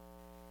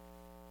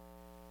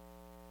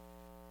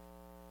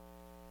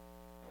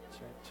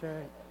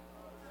check.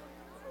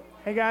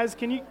 Hey guys,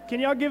 can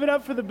y'all give it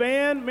up for the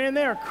band? Man,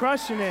 they are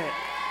crushing it.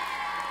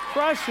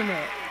 Crushing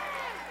it.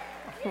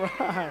 All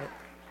right.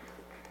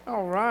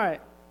 All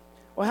right.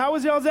 Well, how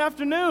was y'all's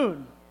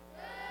afternoon?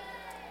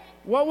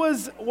 What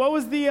was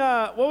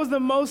the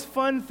most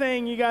fun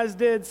thing you guys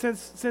did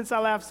since I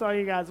last saw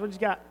you guys? What you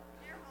got?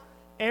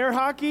 Air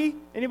hockey.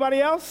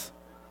 Anybody else?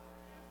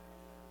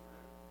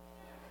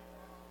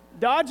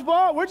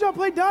 Dodgeball? Where'd y'all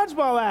play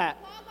dodgeball at?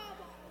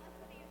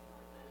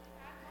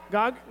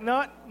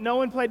 No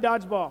one played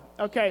dodgeball.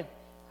 Okay.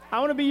 I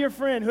want to be your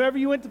friend. Whoever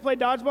you went to play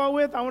dodgeball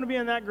with, I want to be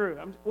in that group.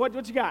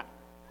 What you got?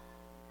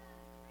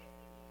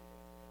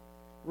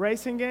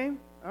 Racing game?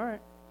 All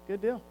right.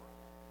 Good deal.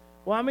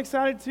 Well, I'm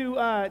excited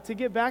to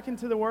get back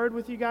into the Word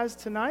with you guys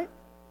tonight.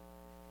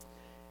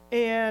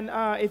 And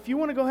if you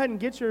want to go ahead and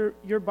get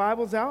your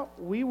Bibles out,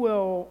 we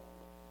will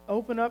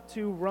open up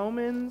to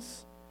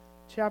Romans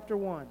chapter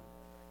 1.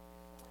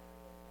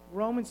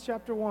 Romans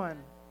chapter 1.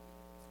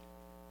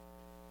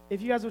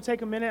 If you guys would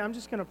take a minute, I'm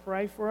just going to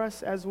pray for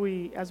us as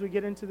we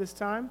get into this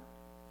time.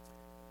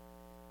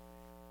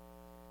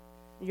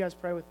 You guys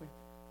pray with me.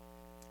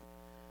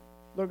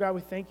 Lord God,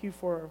 we thank you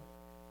for,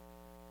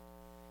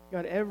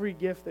 God, every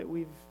gift that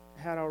we've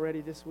had already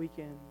this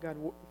weekend. God,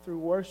 through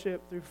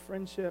worship, through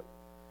friendship,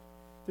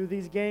 through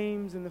these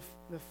games and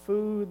the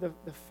food,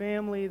 the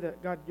family,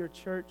 God, your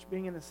church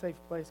being in a safe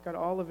place. God,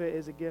 all of it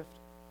is a gift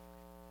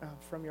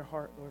from your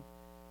heart, Lord.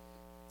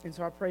 And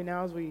so I pray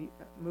now as we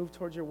move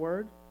towards your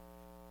word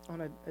on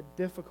a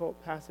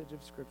difficult passage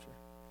of Scripture.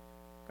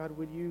 God,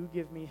 would you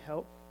give me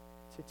help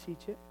to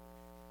teach it?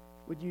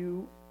 Would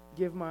you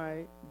give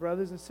my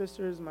brothers and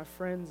sisters, my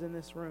friends in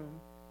this room,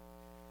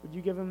 would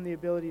you give them the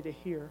ability to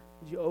hear?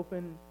 Would you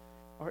open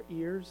our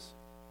ears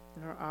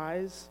and our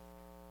eyes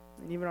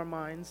and even our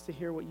minds to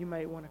hear what you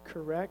might want to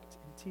correct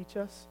and teach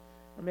us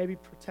or maybe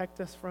protect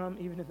us from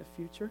even in the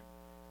future?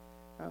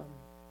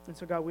 And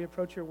so, God, we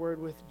approach your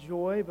word with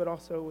joy but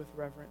also with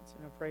reverence.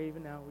 And I pray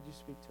even now, would you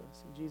speak to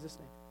us? In Jesus'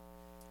 name,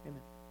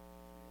 amen.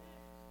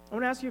 I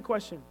want to ask you a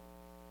question.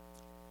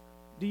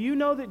 Do you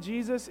know that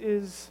Jesus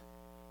is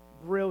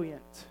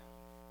brilliant?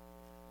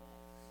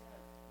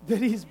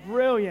 That he's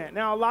brilliant.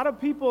 Now, a lot of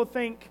people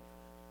think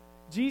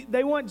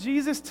they want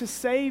Jesus to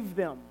save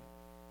them.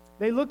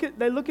 They look at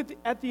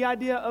the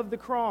idea of the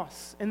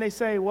cross and they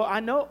say, well, I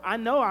know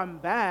I'm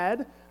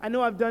bad. I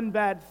know I've done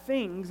bad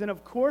things, and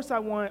of course I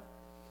want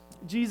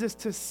Jesus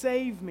to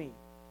save me.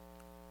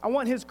 I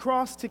want his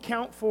cross to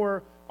count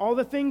for all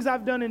the things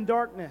I've done in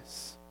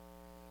darkness.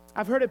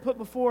 I've heard it put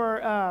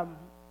before.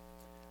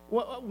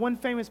 One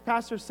famous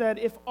pastor said,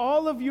 if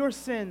all of your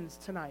sins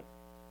tonight,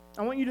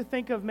 I want you to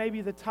think of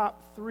maybe the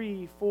top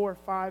 3, 4,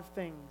 5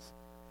 things.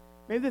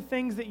 Maybe the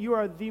things that you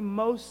are the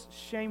most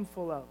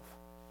shameful of.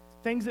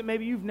 Things that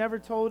maybe you've never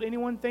told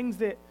anyone, things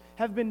that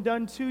have been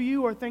done to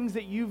you, or things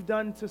that you've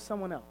done to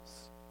someone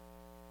else.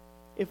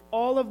 If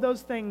all of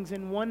those things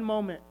in one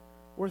moment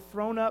were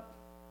thrown up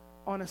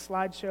on a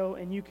slideshow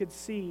and you could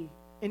see,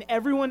 and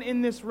everyone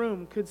in this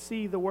room could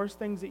see the worst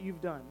things that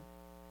you've done,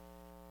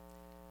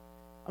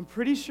 I'm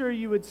pretty sure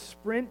you would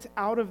sprint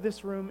out of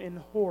this room in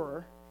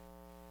horror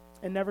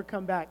and never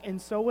come back.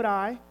 And so would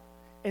I,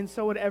 and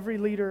so would every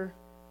leader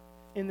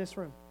in this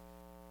room.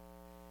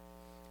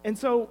 And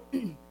so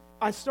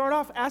I start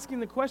off asking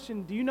the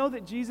question, do you know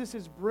that Jesus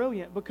is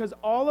brilliant? Because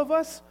all of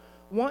us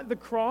want the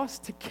cross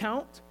to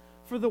count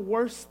for the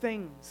worst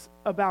things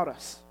about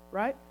us,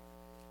 right?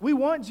 We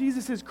want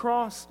Jesus'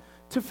 cross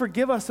to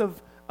forgive us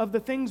of the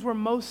things we're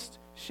most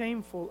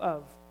shameful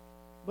of.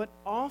 But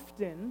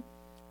often,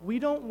 we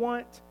don't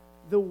want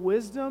the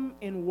wisdom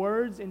and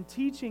words and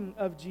teaching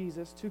of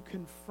Jesus to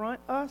confront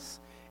us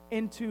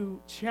and to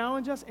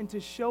challenge us and to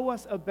show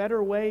us a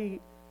better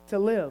way to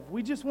live.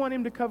 We just want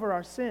him to cover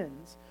our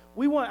sins.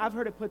 I've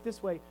heard it put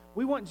this way,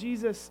 we want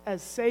Jesus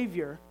as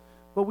Savior,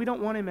 but we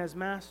don't want him as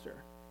Master.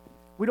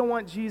 We don't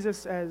want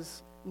Jesus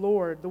as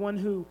Lord, the one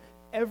who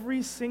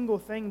every single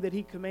thing that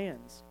he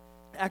commands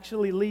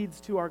actually leads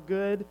to our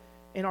good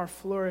and our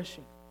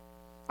flourishing.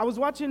 I was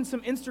watching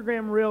some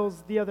Instagram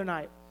reels the other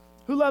night.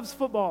 Who loves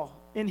football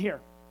in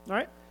here? All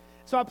right?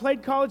 So I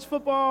played college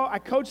football. I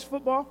coached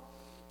football.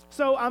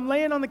 So I'm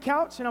laying on the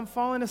couch and I'm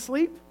falling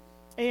asleep.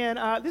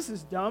 And this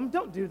is dumb.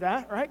 Don't do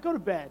that, all right? Go to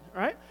bed,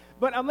 all right?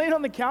 But I'm laying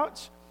on the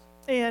couch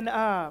and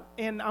I'm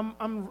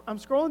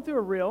scrolling through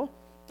a reel,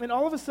 and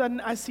all of a sudden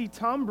I see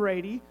Tom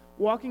Brady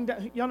walking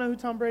down. Y'all know who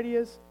Tom Brady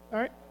is? All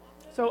right?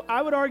 So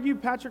I would argue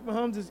Patrick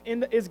Mahomes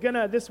is going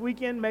to, this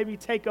weekend, maybe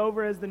take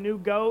over as the new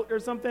GOAT or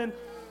something.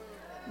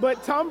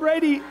 But Tom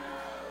Brady,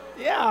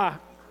 yeah.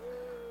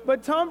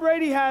 But Tom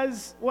Brady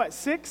has,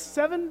 6,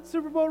 7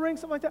 Super Bowl rings,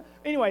 something like that?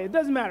 Anyway, it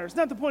doesn't matter. It's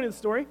not the point of the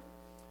story.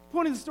 The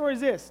point of the story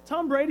is this.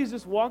 Tom Brady's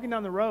just walking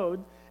down the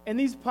road, and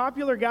these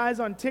popular guys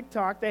on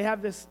TikTok, they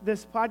have this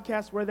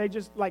podcast where they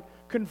just,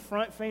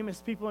 confront famous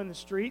people in the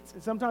streets,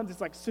 and sometimes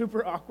it's,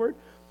 super awkward.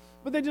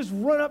 But they just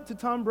run up to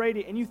Tom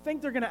Brady, and you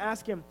think they're going to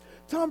ask him,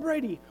 Tom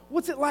Brady,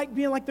 what's it like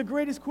being, the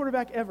greatest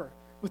quarterback ever?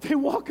 But they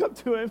walk up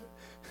to him,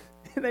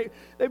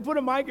 they put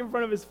a mic in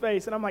front of his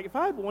face, and I'm like, if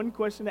I had one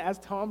question to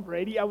ask Tom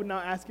Brady, I would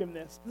not ask him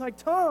this. I'm like,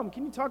 Tom,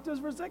 can you talk to us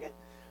for a second?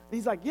 And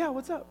he's like, yeah,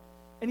 what's up?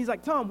 And he's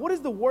like, Tom, what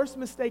is the worst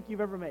mistake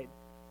you've ever made?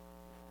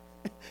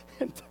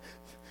 And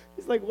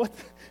he's like, what?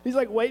 He's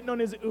like waiting on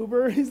his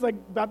Uber. He's like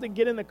about to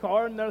get in the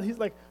car, and he's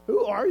like,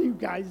 who are you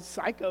guys,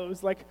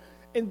 psychos? Like,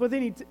 but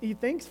then he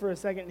thinks for a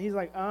second, and he's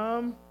like,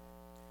 and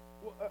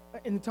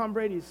Tom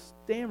Brady's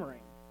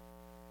stammering.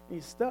 And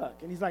he's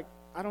stuck, and he's like,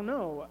 I don't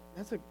know.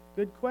 That's a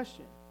good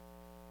question.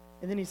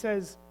 And then he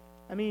says,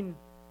 I mean,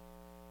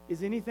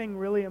 is anything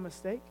really a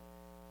mistake?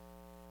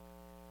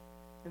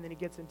 And then he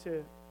gets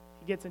into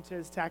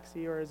his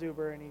taxi or his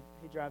Uber, and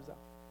he drives off.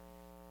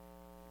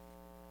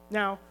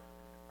 Now,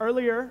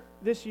 earlier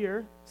this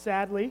year,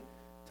 sadly,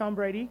 Tom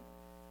Brady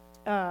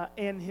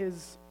and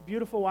his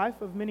beautiful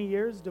wife of many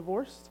years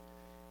divorced,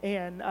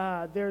 and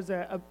there's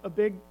a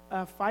big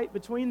fight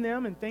between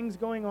them and things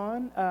going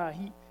on.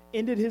 He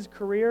ended his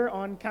career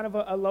on kind of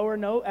a lower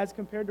note as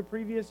compared to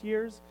previous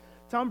years.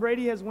 Tom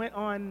Brady has went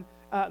on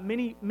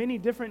many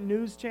different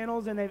news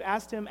channels, and they've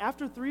asked him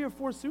after 3 or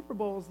 4 Super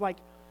Bowls, like,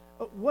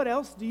 what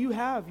else do you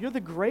have? You're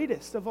the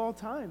greatest of all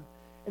time.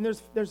 And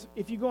there's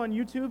if you go on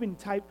YouTube and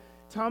type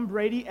Tom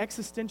Brady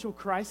existential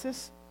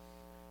crisis,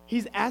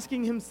 he's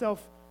asking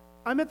himself,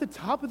 I'm at the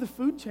top of the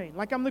food chain,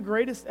 like I'm the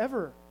greatest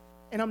ever,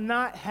 and I'm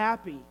not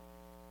happy.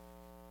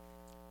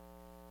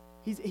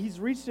 He's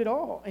reached it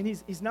all, and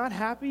he's not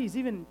happy.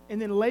 And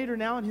then later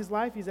now in his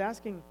life, he's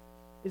asking,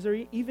 is there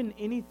even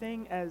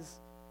anything as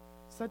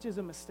such as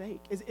a mistake?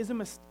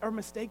 Are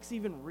mistakes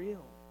even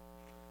real?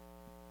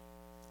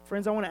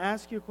 Friends, I want to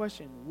ask you a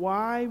question.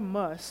 Why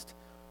must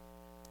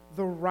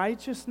the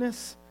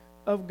righteousness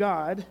of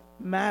God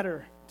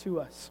matter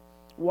to us?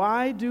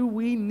 Why do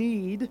we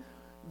need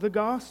the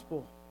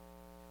gospel?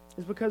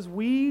 It's because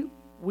we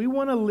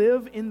want to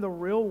live in the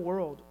real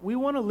world. We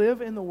want to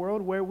live in the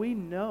world where we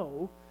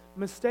know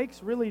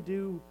mistakes really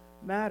do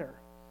matter.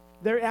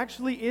 There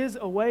actually is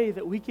a way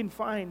that we can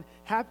find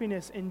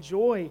happiness and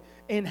joy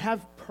and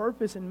have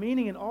purpose and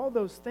meaning and all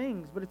those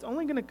things, but it's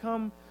only going to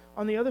come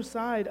on the other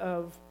side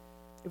of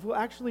if we'll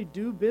actually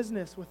do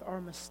business with our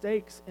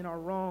mistakes and our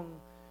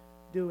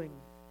wrongdoing.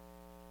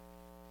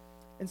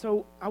 And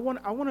so I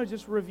want to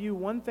just review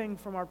one thing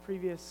from our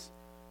previous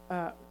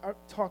our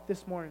talk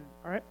this morning,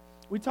 all right?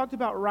 We talked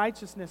about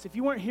righteousness. If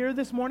you weren't here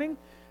this morning,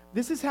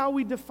 this is how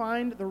we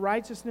defined the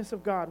righteousness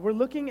of God. We're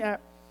looking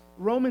at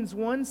Romans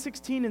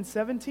 1:16 and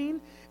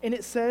 17, and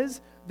it says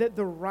that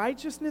the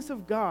righteousness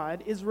of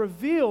God is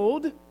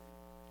revealed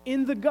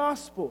in the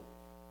gospel.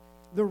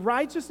 The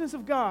righteousness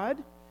of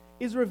God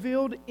is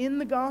revealed in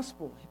the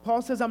gospel.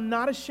 Paul says, I'm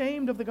not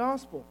ashamed of the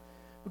gospel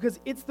because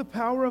it's the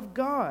power of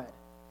God.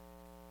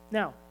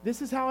 Now,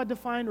 this is how I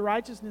defined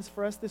righteousness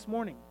for us this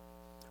morning.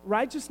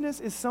 Righteousness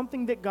is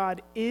something that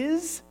God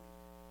is.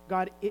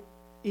 God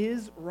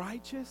is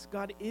righteous.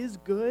 God is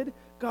good.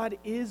 God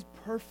is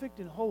perfect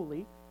and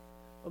holy.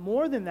 But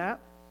more than that,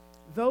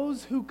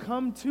 those who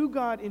come to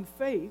God in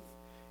faith,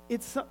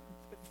 it's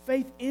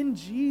faith in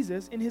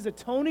Jesus, in his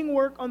atoning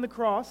work on the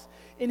cross,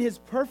 in his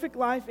perfect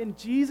life, in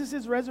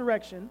Jesus'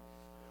 resurrection.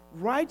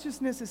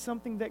 Righteousness is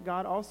something that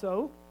God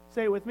also,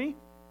 say it with me,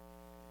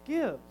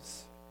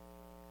 gives.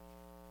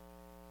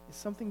 It's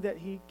something that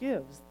he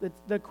gives.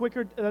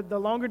 The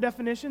longer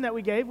definition that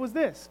we gave was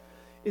this,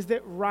 is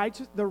that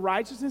the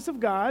righteousness of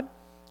God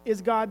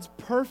is God's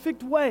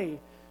perfect way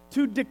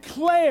to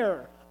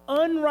declare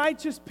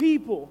unrighteous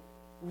people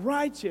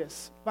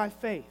righteous by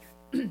faith.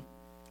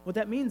 What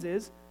that means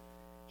is,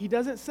 he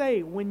doesn't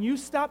say, when you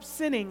stop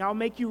sinning, I'll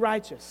make you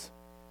righteous.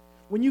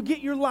 When you get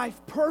your life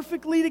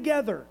perfectly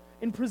together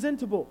and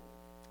presentable,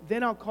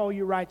 then I'll call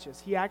you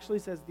righteous. He actually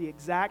says the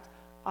exact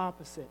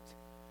opposite.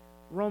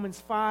 Romans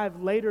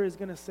 5 later is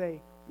going to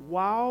say,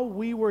 while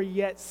we were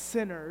yet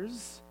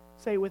sinners,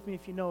 say it with me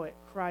if you know it,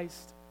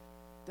 Christ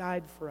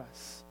died for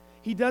us.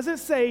 He doesn't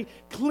say,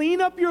 clean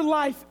up your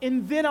life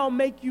and then I'll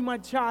make you my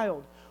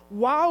child.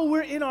 While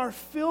we're in our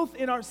filth,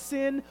 in our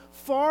sin,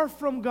 far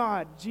from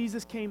God,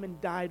 Jesus came and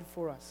died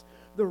for us.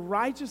 The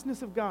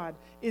righteousness of God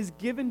is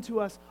given to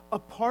us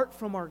apart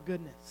from our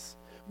goodness.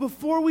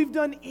 Before we've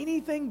done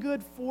anything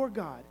good for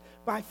God,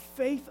 by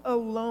faith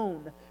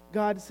alone,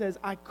 God says,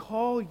 I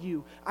call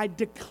you, I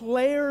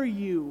declare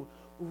you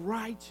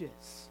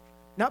righteous.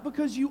 Not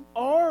because you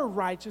are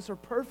righteous or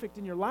perfect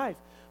in your life,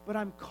 but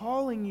I'm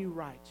calling you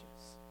righteous.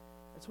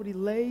 That's what he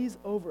lays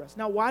over us.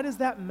 Now, why does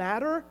that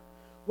matter?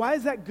 Why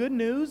is that good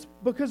news?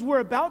 Because we're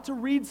about to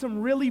read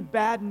some really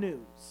bad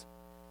news.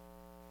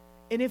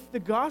 And if the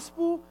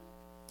gospel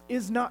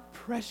is not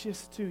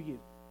precious to you,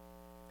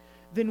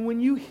 then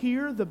when you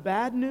hear the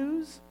bad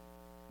news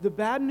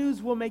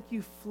will make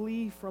you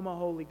flee from a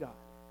holy God.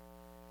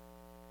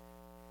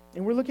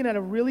 And we're looking at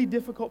a really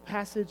difficult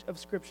passage of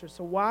Scripture.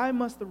 So why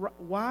must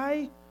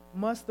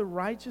the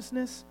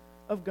righteousness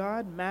of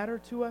God matter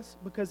to us?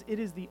 Because it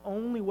is the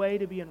only way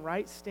to be in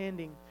right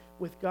standing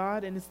with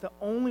God, and it's the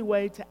only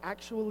way to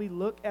actually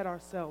look at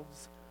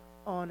ourselves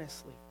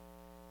honestly.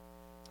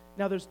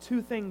 Now, there's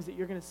 2 things that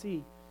you're going to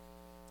see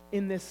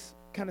in this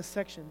kind of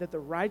section, that the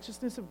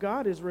righteousness of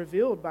God is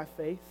revealed by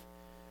faith,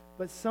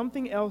 but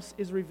something else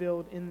is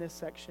revealed in this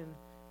section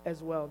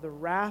as well. The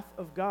wrath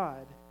of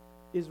God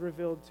is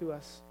revealed to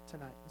us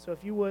tonight. So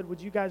if you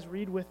would you guys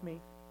read with me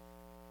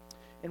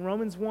in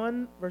Romans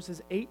 1,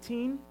 verses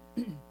 18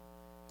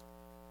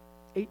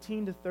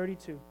 to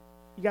 32.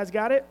 You guys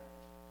got it?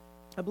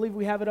 I believe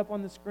we have it up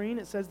on the screen.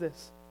 It says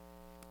this: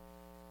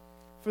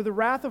 "For the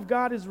wrath of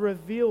God is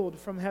revealed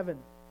from heaven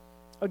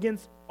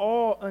against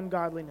all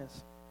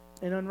ungodliness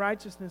and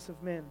unrighteousness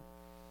of men,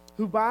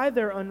 who by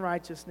their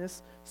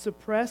unrighteousness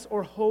suppress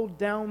or hold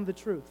down the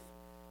truth."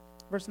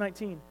 Verse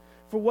 19,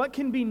 "For what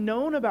can be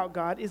known about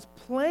God is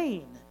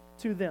plain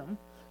to them,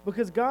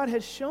 because God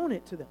has shown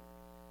it to them.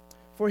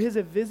 For his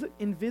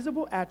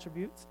invisible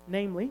attributes,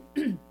 namely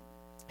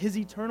his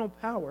eternal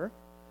power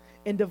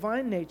and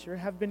divine nature,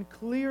 have been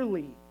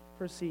clearly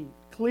perceived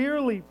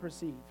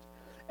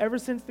ever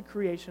since the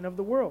creation of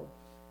the world,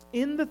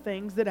 in the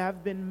things that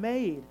have been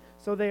made,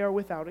 so they are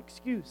without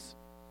excuse.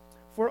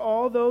 For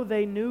although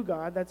they knew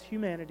God," that's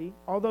humanity,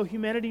 "although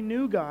humanity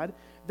knew God,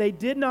 they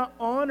did not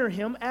honor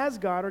him as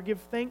God or give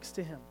thanks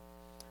to him.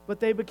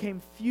 But they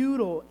became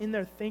futile in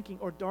their thinking,"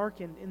 or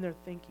darkened in their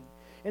thinking,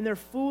 "and their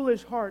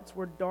foolish hearts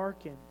were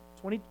darkened."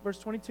 Verse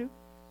 22,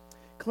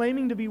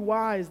 "Claiming to be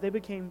wise, they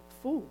became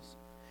fools,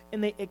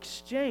 and they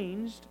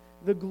exchanged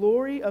the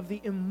glory of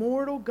the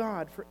immortal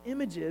God for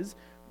images,"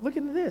 look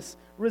at this,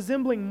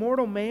 "resembling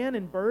mortal man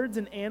and birds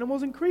and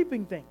animals and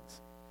creeping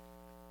things."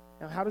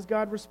 Now, how does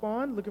God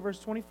respond? Look at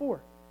verse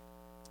 24.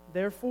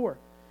 "Therefore,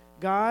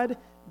 God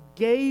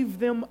gave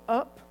them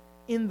up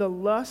in the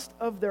lust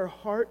of their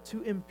heart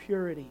to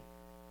impurity,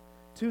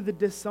 to the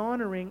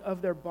dishonoring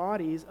of their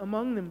bodies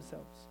among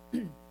themselves,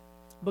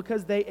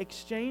 because they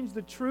exchanged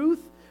the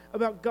truth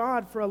about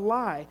God for a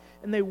lie,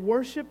 and they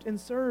worshipped and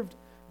served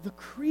the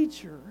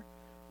creature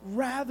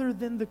rather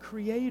than the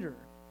Creator,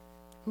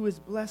 who is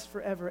blessed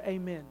forever.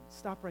 Amen."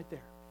 Stop right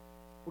there.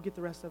 We'll get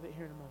the rest of it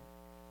here in a moment.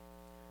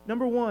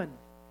 Number one,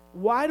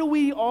 why do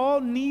we all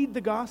need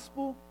the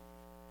gospel?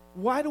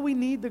 Why do we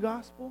need the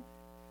gospel?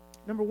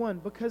 Number one,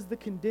 because the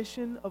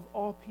condition of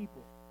all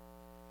people.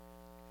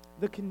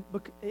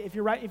 If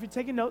you're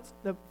taking notes,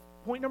 the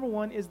point number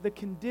one is the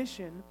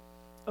condition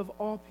of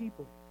all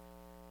people.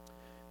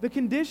 The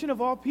condition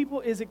of all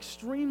people is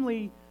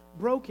extremely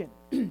broken.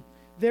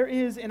 There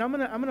is, and I'm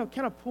gonna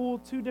kind of pull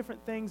two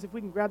different things. If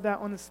we can grab that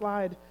on the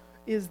slide,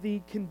 is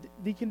the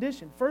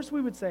condition. First,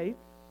 we would say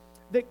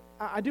that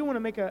I do want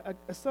to make a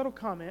subtle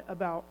comment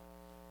about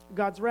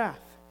God's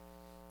wrath.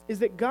 Is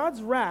that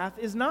God's wrath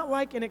is not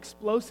like an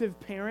explosive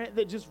parent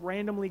that just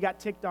randomly got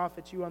ticked off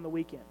at you on the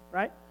weekend,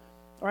 right?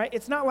 All right,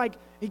 it's not like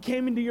he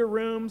came into your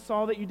room,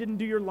 saw that you didn't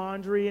do your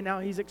laundry, and now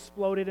he's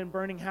exploded and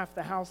burning half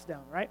the house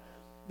down, right?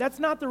 That's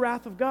not the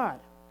wrath of God,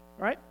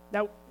 right?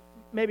 That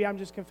maybe I'm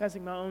just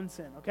confessing my own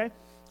sin, okay?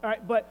 All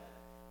right, but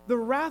the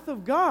wrath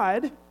of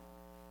God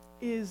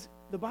is,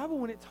 the Bible,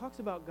 when it talks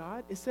about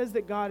God, it says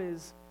that God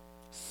is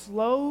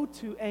slow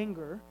to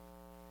anger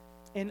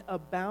and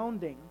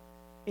abounding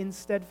in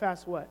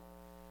steadfast what?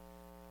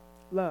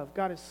 Love.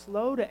 God is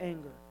slow to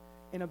anger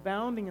and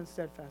abounding in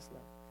steadfast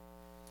love.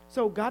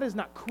 So God is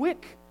not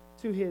quick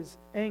to his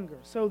anger.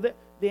 So the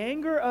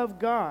anger of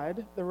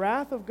God, the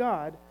wrath of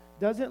God,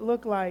 doesn't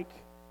look like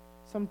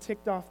some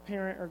ticked off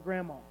parent or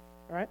grandma, all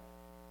right?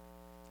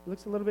 It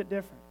looks a little bit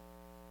different.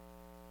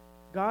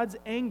 God's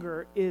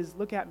anger is,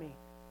 look at me,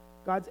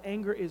 God's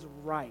anger is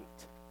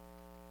right.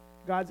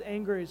 God's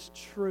anger is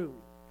true.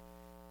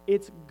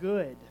 It's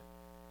good.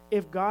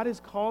 If God has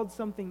called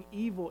something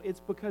evil, it's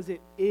because it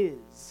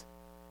is.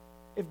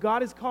 If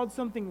God has called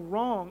something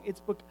wrong, it's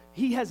because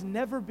he has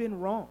never been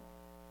wrong.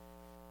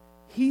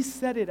 He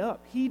set it up.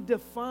 He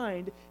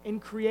defined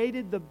and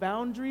created the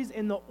boundaries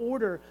and the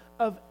order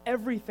of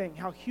everything.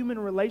 How human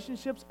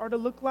relationships are to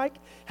look like,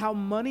 how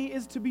money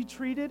is to be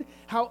treated,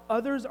 how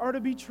others are to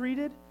be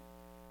treated.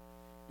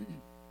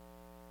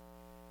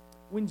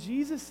 When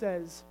Jesus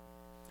says,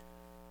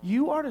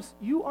 you are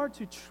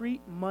to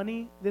treat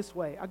money this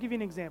way. I'll give you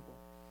an example.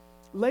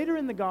 Later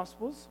in the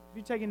Gospels, if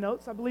you're taking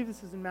notes, I believe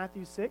this is in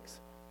Matthew 6,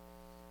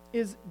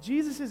 is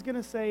Jesus is going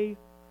to say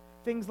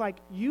things like,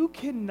 you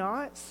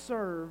cannot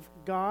serve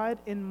God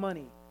and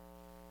money.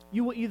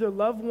 You will either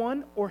love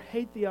one or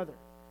hate the other,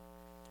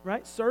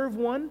 right? Serve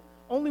one.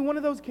 Only one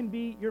of those can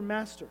be your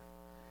master.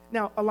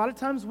 Now, a lot of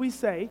times we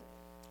say,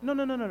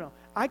 no.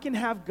 I can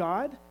have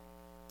God,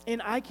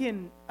 and I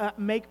can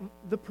make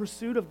the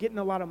pursuit of getting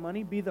a lot of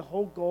money be the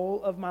whole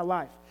goal of my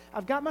life.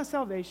 I've got my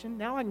salvation.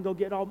 Now I can go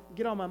get all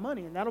my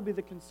money, and that'll be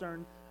the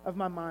concern of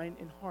my mind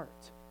and heart.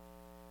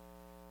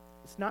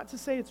 It's not to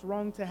say it's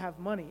wrong to have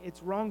money.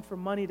 It's wrong for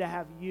money to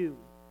have you.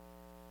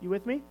 You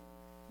with me?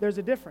 There's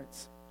a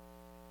difference.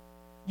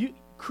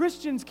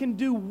 Christians can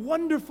do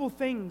wonderful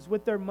things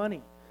with their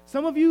money.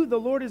 Some of you, the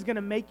Lord is going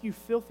to make you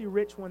filthy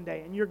rich one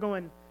day, and you're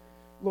going,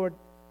 Lord,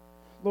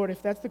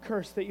 if that's the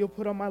curse that you'll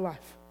put on my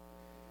life,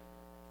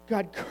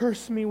 God,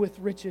 curse me with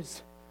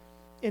riches,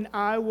 and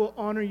I will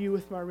honor you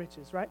with my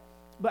riches, right?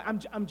 but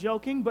I'm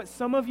joking, but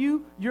some of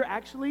you,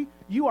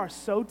 you are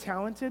so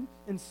talented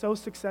and so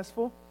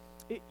successful.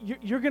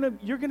 You're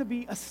gonna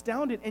be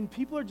astounded, and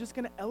people are just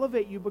gonna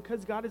elevate you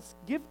because God has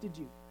gifted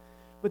you.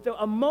 But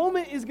a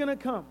moment is gonna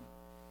come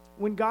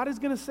when God is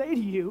gonna say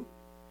to you,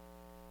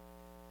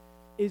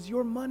 is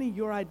your money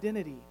your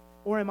identity,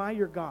 or am I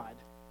your God?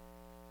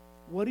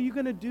 What are you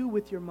gonna do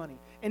with your money?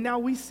 And now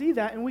we see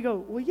that and we go,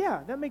 well,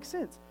 yeah, that makes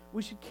sense.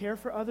 We should care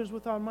for others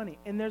with our money.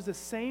 And there's the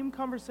same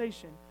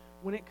conversation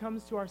when it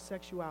comes to our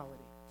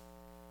sexuality.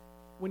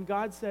 When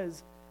God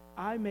says,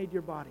 I made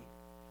your body.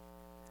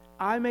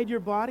 I made your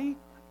body.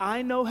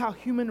 I know how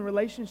human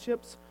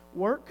relationships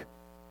work.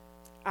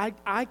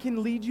 I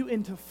can lead you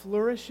into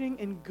flourishing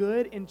and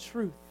good and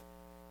truth.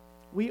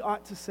 We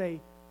ought to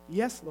say,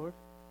 yes, Lord.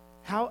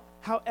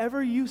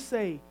 However you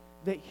say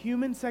that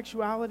human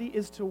sexuality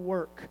is to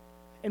work,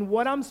 and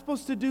what I'm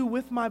supposed to do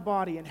with my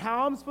body, and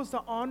how I'm supposed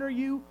to honor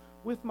you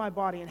with my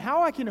body, and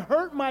how I can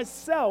hurt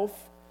myself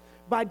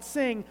by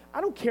saying, I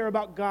don't care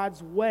about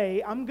God's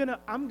way. I'm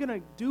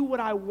gonna do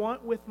what I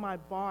want with my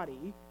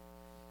body.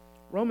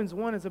 Romans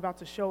 1 is about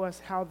to show us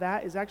how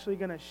that is actually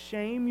going to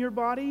shame your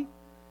body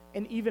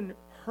and even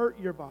hurt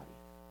your body.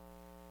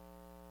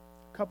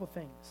 A couple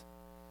things.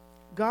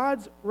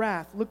 God's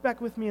wrath. Look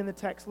back with me in the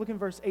text. Look in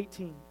verse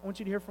 18. I want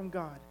you to hear from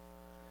God.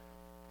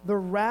 The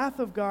wrath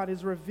of God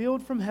is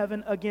revealed from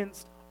heaven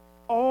against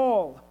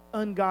all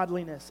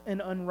ungodliness and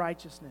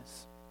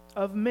unrighteousness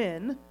of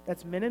men,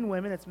 that's men and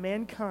women, that's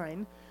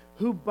mankind,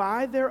 who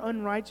by their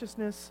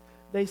unrighteousness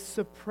they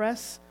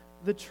suppress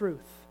the truth.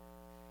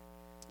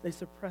 They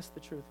suppress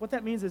the truth. What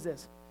that means is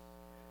this.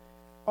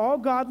 All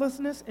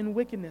godlessness and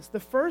wickedness.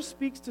 The first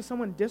speaks to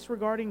someone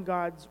disregarding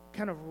God's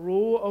kind of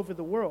rule over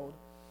the world.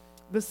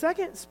 The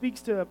second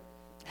speaks to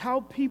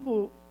how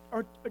people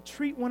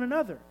treat one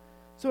another.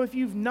 So if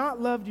you've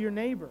not loved your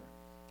neighbor,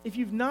 if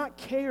you've not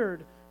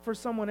cared for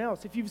someone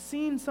else, if you've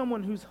seen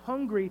someone who's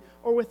hungry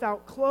or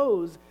without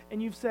clothes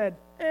and you've said,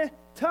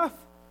 tough,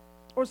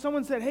 or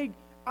someone said, hey,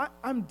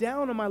 I'm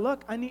down on my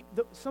luck.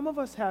 Some of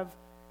us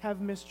have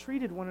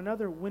mistreated one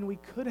another when we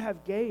could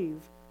have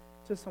gave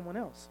to someone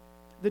else.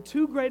 The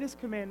two greatest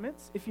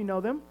commandments, if you know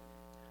them,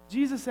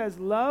 Jesus says,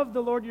 love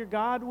the Lord your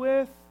God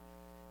with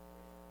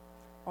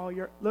all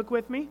your, look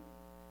with me.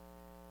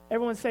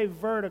 Everyone say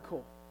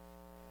vertical.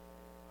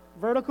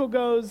 Vertical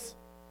goes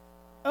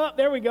up,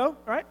 there we go, all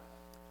right?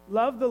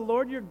 Love the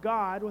Lord your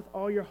God with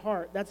all your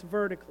heart. That's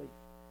vertically.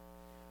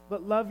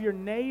 But love your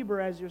neighbor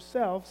as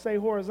yourself, say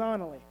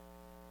horizontally.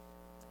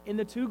 In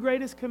the two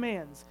greatest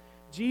commands,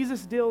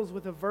 Jesus deals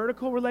with a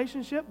vertical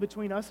relationship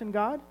between us and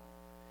God.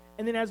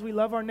 And then as we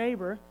love our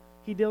neighbor,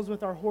 he deals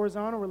with our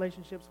horizontal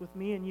relationships with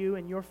me and you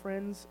and your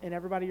friends and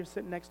everybody you're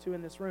sitting next to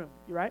in this room.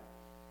 You right?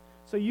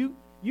 So you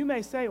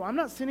may say, well, I'm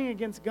not sinning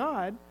against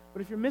God,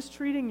 but if you're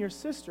mistreating your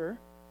sister,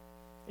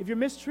 if you're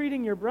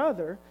mistreating your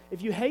brother,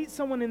 if you hate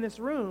someone in this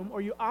room, or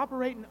you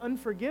operate in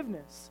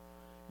unforgiveness,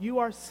 you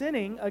are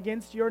sinning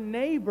against your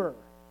neighbor.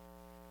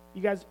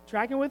 You guys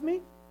tracking with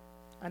me?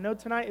 I know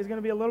tonight is going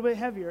to be a little bit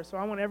heavier, so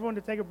I want everyone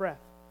to take a breath.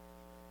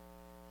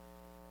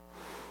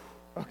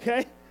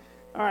 Okay?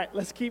 All right,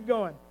 let's keep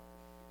going.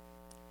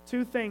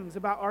 Two things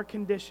about our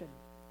condition.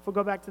 If we'll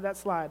go back to that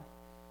slide.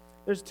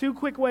 There's two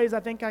quick ways I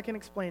think I can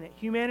explain it.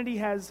 Humanity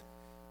has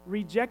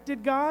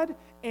rejected God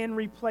and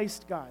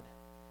replaced God.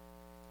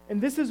 And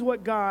this is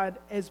what God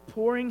is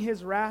pouring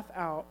his wrath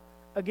out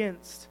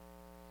against.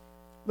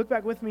 Look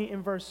back with me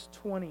in verse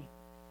 19.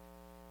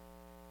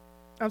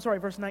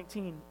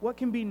 What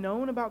can be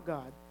known about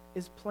God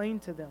is plain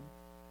to them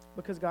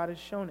because God has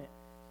shown it.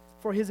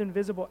 For his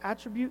invisible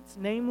attributes,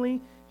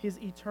 namely his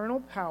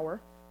eternal power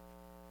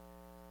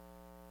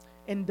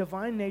and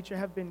divine nature,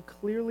 have been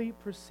clearly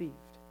perceived.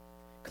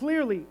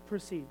 Clearly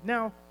perceived.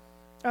 Now,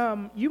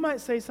 you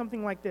might say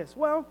something like this.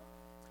 Well,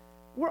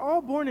 we're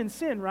all born in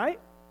sin, right?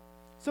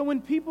 So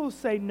when people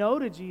say no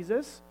to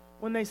Jesus,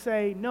 when they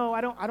say, no,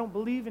 I don't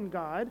believe in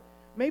God,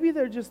 maybe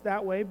they're just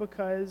that way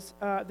because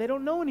they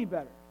don't know any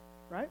better,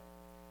 right?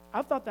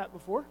 I've thought that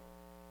before.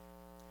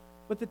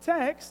 But the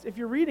text, if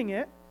you're reading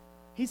it,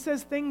 he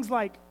says things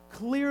like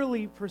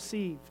clearly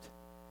perceived.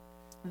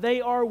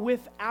 They are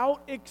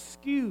without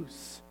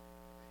excuse.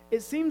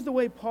 It seems the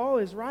way Paul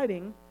is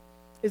writing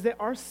is that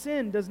our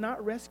sin does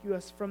not rescue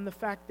us from the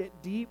fact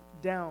that deep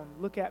down,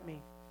 look at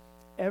me,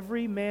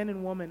 every man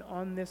and woman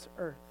on this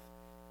earth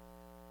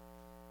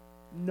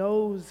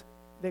knows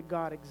that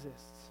God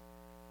exists.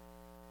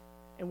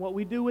 And what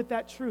we do with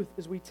that truth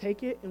is we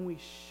take it and we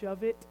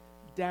shove it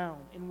down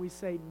and we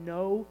say,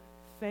 no,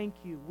 thank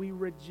you. We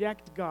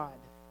reject God.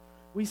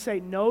 We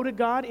say no to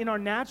God in our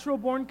natural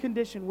born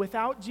condition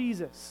without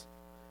Jesus.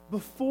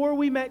 Before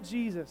we met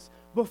Jesus,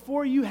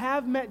 before you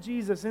have met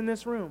Jesus in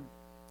this room,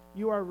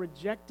 you are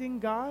rejecting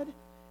God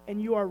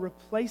and you are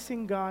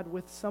replacing God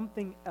with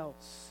something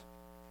else.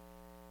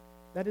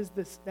 That is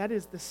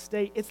the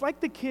state. It's like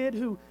the kid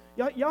who,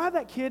 y'all have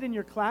that kid in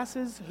your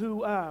classes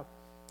who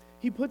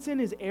he puts in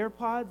his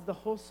AirPods the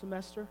whole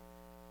semester.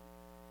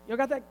 Y'all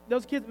got that?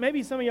 Those kids,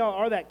 maybe some of y'all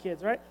are that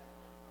kids, right?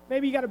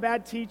 maybe you got a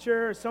bad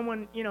teacher or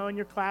someone, in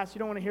your class, you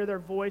don't want to hear their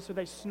voice or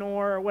they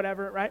snore or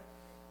whatever, right?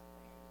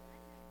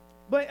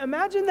 But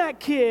imagine that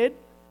kid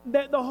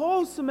that the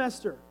whole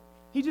semester,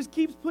 he just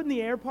keeps putting the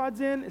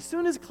AirPods in. As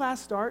soon as class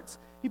starts,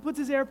 he puts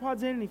his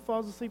AirPods in and he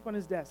falls asleep on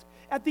his desk.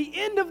 At the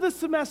end of the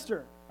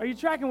semester, are you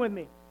tracking with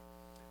me?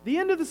 The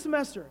end of the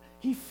semester,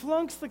 he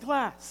flunks the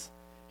class.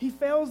 He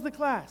fails the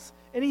class.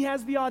 And he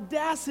has the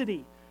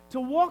audacity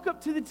to walk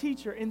up to the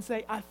teacher and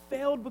say, I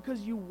failed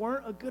because you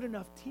weren't a good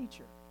enough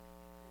teacher.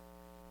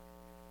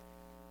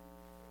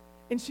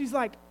 And she's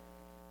like,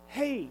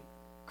 hey,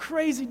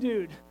 crazy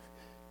dude,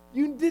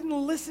 you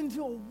didn't listen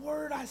to a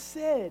word I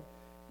said.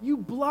 You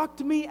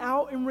blocked me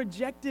out and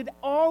rejected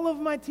all of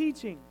my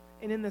teaching.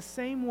 And in the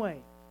same way,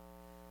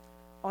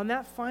 on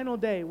that final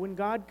day, when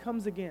God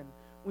comes again,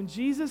 when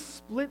Jesus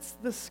splits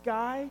the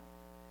sky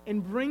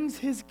and brings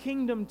his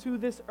kingdom to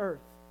this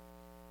earth,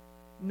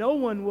 no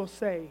one will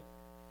say,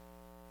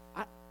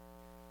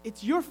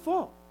 it's your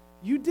fault.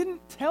 You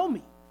didn't tell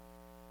me.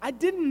 I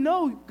didn't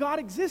know God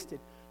existed.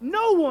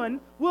 No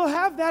one will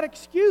have that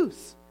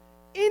excuse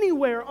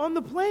anywhere on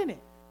the planet.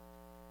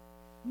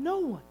 No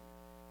one.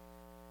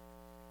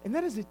 And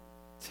that is a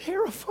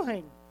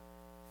terrifying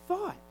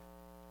thought.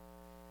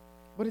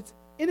 But it's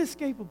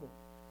inescapable.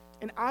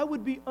 And I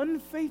would be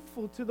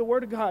unfaithful to the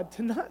Word of God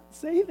to not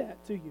say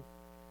that to you.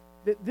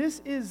 That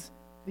this is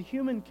the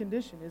human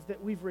condition, is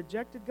that we've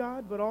rejected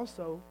God, but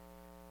also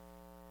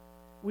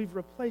we've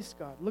replaced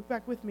God. Look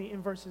back with me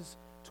in verses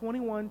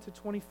 21 to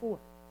 24.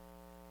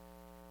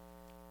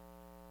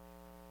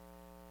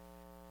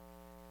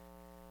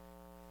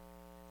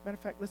 Matter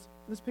of fact,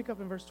 let's pick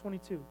up in verse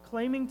 22.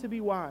 Claiming to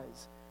be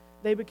wise,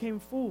 they became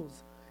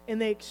fools,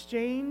 and they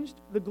exchanged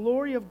the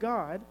glory of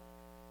God.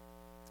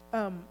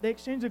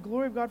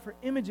 For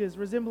images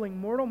resembling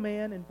mortal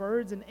man and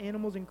birds and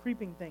animals and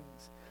creeping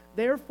things.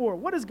 Therefore,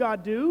 what does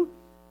God do?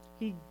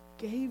 He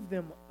gave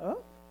them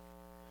up.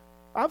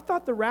 I've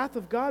thought the wrath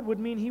of God would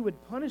mean he would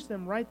punish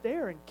them right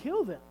there and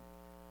kill them.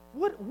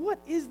 What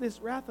is this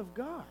wrath of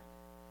God?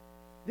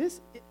 This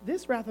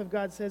wrath of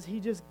God says he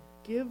just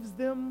gives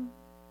them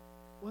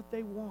what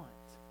they want.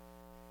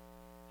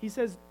 He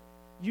says,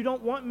 you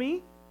don't want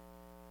me?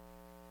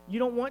 You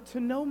don't want to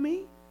know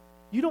me?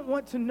 You don't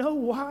want to know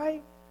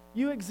why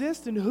you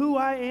exist and who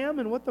I am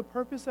and what the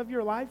purpose of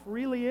your life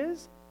really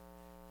is?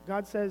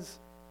 God says,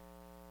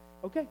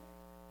 okay.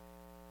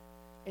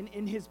 And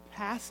in his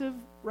passive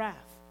wrath,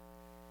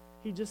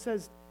 he just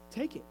says,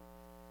 take it.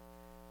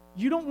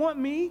 You don't want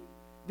me?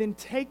 Then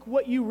take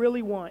what you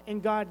really want.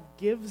 And God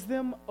gives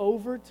them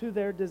over to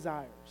their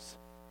desires.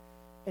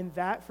 And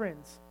that,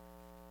 friends,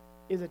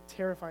 is a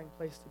terrifying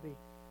place to be.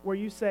 Where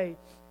you say,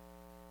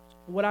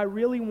 what I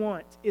really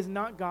want is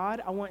not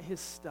God, I want his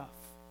stuff.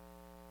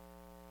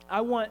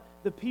 I want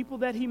the people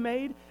that he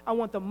made. I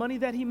want the money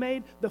that he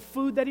made, the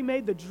food that he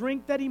made, the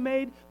drink that he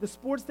made, the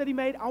sports that he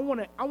made. I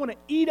want to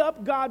eat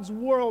up God's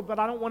world, but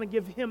I don't want to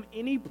give him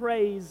any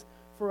praise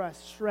for a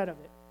shred of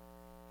it.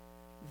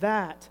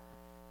 That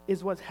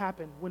is what's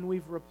happened when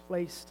we've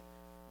replaced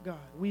God.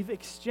 We've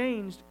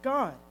exchanged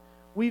God.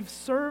 We've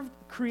served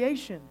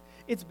creation.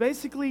 It's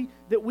basically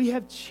that we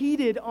have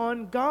cheated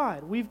on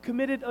God. We've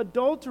committed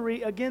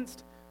adultery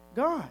against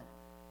God.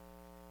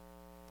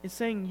 It's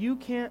saying, you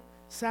can't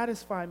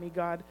satisfy me,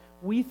 God.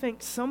 We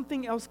think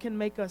something else can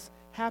make us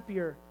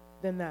happier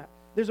than that.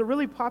 There's a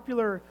really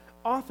popular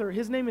author.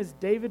 His name is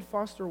David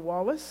Foster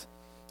Wallace.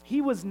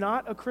 He was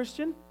not a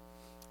Christian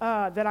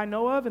that I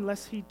know of,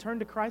 unless he turned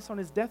to Christ on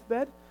his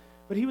deathbed.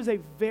 But he was a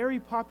very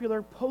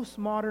popular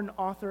postmodern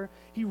author.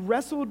 He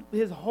wrestled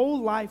his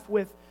whole life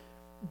with,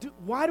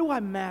 why do I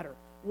matter?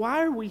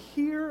 Why are we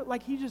here?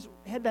 Like, he just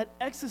had that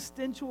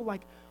existential,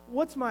 like,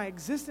 what's my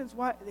existence?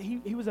 Why?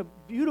 He was a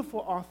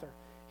beautiful author.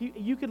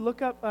 You could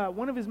look up,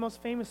 one of his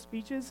most famous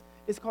speeches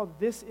is called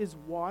This is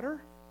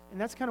Water, and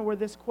that's kind of where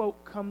this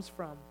quote comes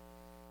from.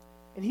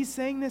 And he's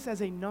saying this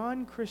as a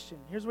non-Christian.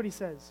 Here's what he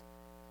says.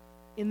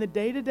 In the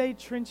day-to-day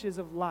trenches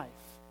of life,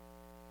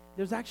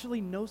 there's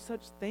actually no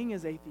such thing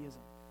as atheism.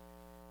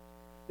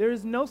 There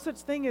is no such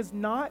thing as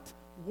not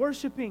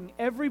worshiping.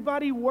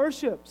 Everybody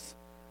worships.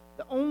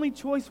 The only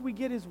choice we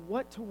get is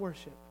what to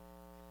worship.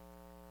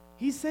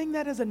 He's saying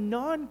that as a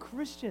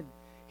non-Christian.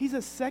 He's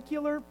a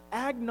secular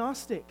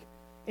agnostic.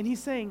 And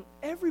he's saying,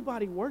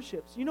 everybody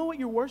worships. You know what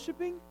you're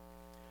worshiping?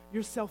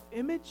 Your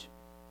self-image.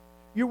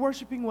 You're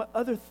worshiping what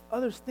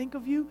others think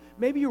of you.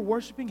 Maybe you're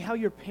worshiping how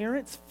your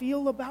parents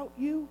feel about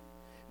you.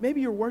 Maybe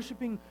you're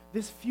worshiping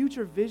this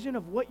future vision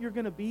of what you're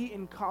going to be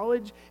in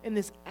college and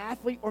this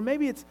athlete. Or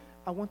maybe it's,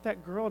 I want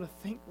that girl to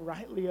think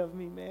rightly of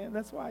me, man.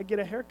 That's why I get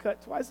a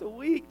haircut twice a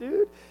week,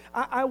 dude.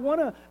 I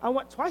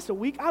want twice a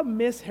week. I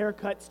miss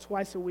haircuts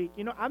twice a week.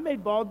 You know, I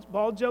made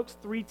bald jokes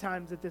 3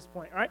 times at this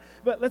point, all right?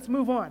 But let's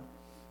move on.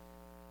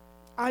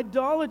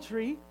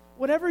 Idolatry,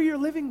 whatever you're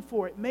living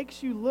for, it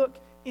makes you look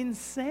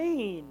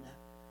insane.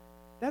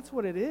 That's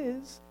what it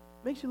is.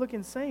 It makes you look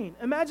insane.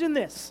 Imagine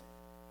this.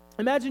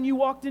 Imagine you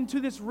walked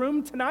into this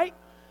room tonight.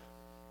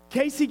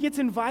 Casey gets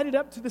invited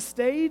up to the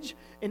stage,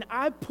 and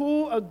I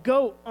pull a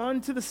goat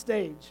onto the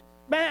stage.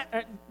 bah,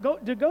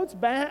 do goats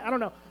bah? I don't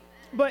know.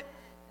 But,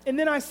 and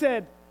then I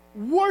said,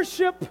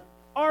 worship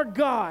our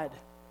God.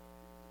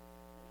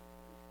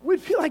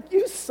 We'd be like,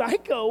 you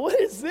psycho, what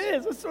is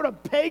this? What sort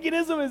of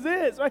paganism is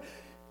this? Right?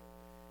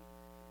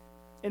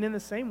 And in the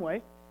same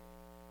way,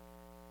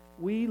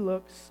 we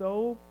look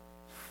so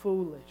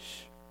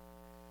foolish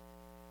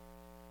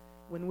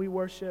when we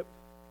worship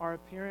our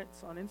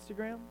appearance on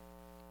Instagram,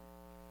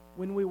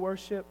 when we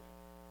worship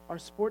our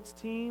sports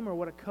team or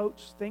what a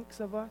coach thinks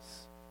of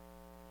us,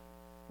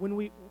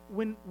 when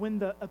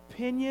the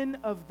opinion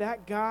of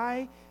that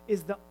guy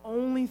is the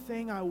only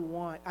thing I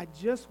want. I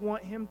just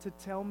want him to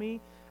tell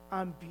me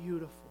I'm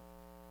beautiful.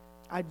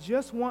 I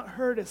just want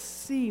her to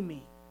see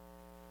me.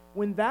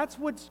 When that's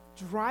what's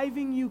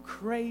driving you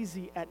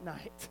crazy at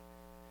night.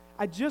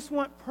 I just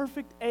want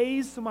perfect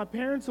A's so my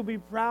parents will be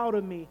proud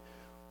of me.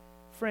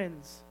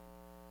 Friends,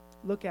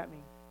 look at me.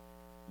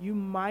 You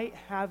might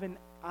have an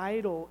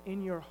idol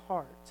in your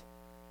heart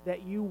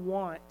that you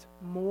want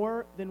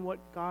more than what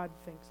God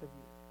thinks of you.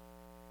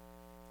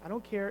 I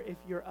don't care if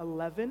you're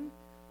 11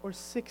 or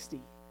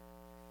 60.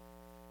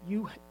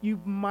 You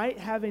might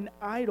have an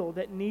idol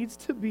that needs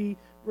to be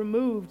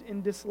removed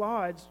and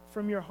dislodged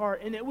from your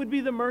heart. And it would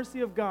be the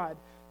mercy of God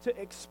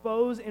to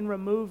expose and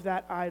remove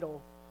that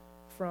idol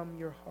from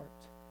your heart.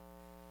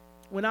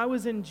 When I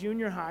was in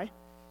junior high,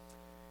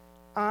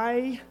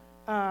 my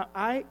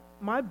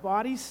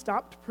body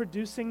stopped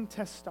producing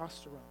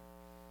testosterone.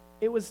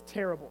 It was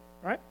terrible,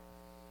 right?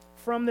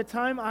 From the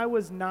time I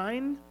was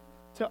 9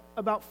 to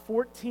about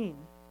 14,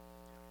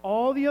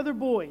 all the other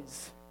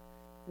boys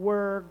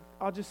were,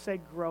 I'll just say,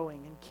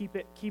 growing, and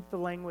keep the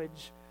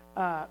language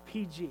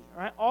PG,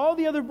 right? All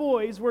the other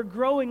boys were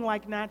growing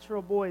like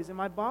natural boys, and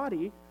my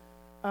body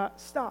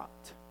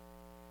stopped.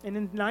 And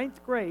in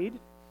 9th grade,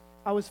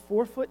 I was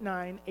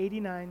 4'9",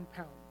 89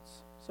 pounds.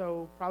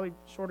 So probably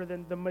shorter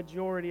than the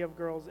majority of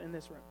girls in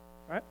this room,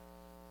 right?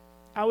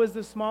 I was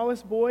the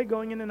smallest boy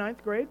going into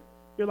 9th grade.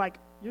 You're like,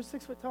 you're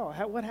 6 foot tall.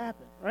 What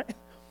happened, right?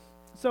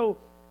 So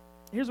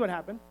here's what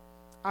happened.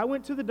 I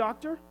went to the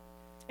doctor,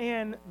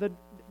 and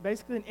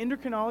basically an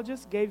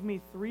endocrinologist gave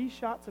me 3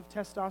 shots of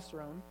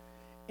testosterone,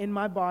 and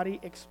my body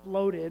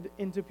exploded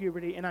into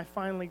puberty, and I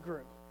finally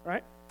grew,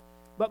 right?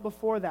 But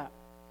before that,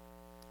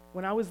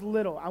 when I was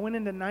little, I went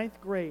into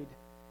 9th grade,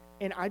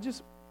 and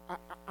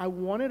I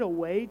wanted a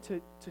way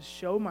to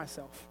show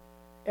myself.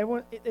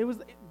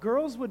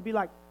 Girls would be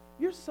like,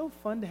 you're so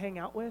fun to hang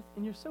out with,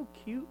 and you're so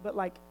cute, but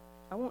like,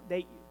 I won't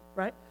date you,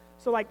 right?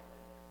 So like,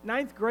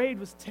 9th grade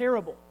was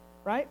terrible,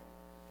 right?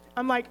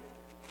 I'm like,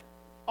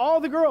 all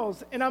the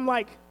girls, and I'm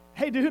like,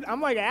 hey dude,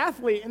 I'm like an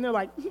athlete, and they're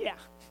like, yeah.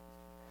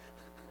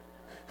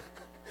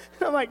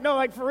 I'm like, no,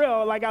 like for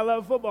real, like I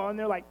love football, and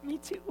they're like, me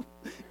too.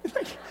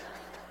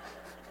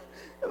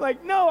 I'm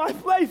like, no, I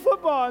play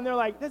football, and they're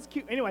like, that's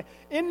cute. Anyway,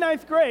 in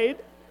 9th grade,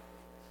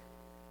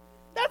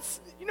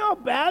 you know how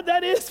bad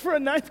that is for a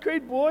 9th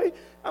grade boy?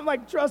 I'm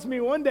like, trust me,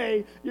 one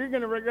day you're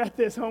going to regret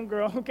this,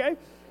 homegirl, okay?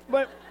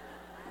 But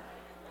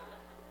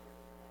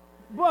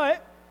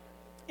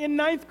in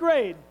 9th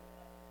grade,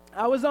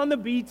 I was on the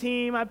B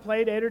team. I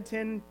played 8 or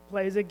 10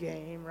 plays a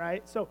game,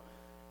 right? So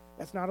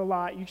that's not a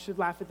lot. You should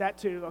laugh at that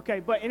too,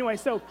 okay? But anyway,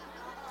 so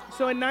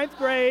in 9th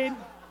grade,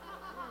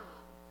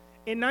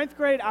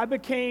 I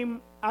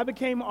became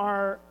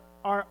our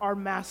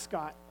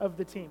mascot of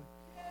the team.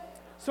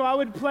 So I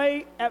would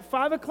play at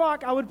 5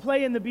 o'clock. I would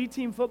play in the B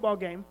team football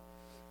game,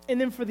 and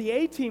then for the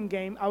A team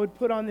game, I would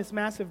put on this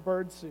massive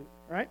bird suit,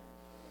 right?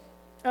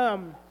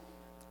 And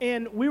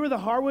we were the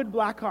Harwood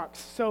Blackhawks.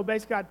 So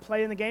basically, I'd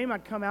play in the game.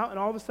 I'd come out, and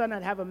all of a sudden,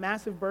 I'd have a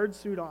massive bird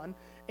suit on,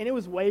 and it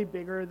was way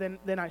bigger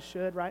than I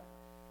should, right?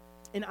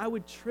 And I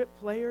would trip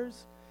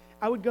players.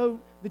 I would go.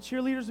 The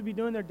cheerleaders would be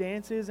doing their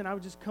dances, and I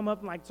would just come up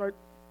and like start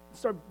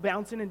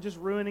bouncing and just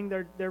ruining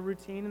their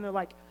routine. And they're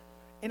like,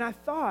 and I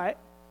thought,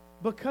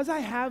 because I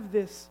have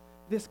this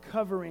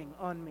covering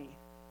on me,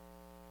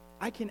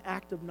 I can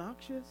act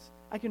obnoxious.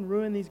 I can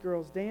ruin these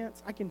girls'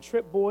 dance. I can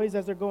trip boys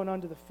as they're going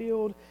onto the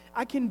field.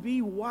 I can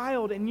be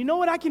wild. And you know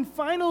what I can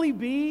finally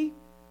be?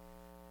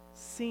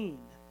 Seen.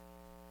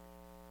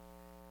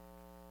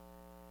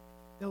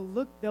 They'll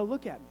look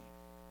at me.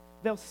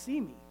 They'll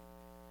see me.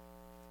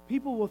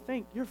 People will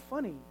think, you're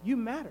funny. You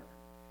matter.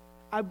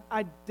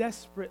 I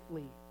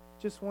desperately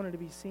just wanted to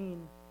be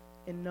seen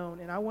and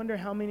known. And I wonder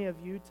how many of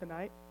you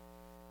tonight,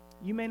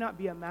 you may not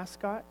be a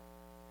mascot,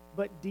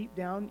 but deep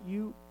down,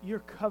 you're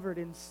covered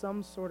in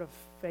some sort of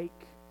fake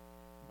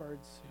bird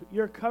suit.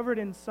 You're covered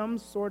in some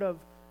sort of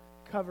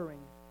covering.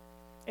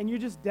 And you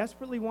just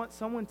desperately want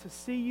someone to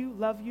see you,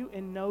 love you,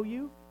 and know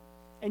you.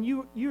 And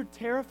you're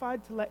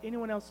terrified to let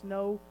anyone else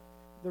know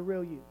the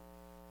real you.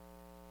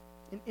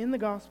 And in the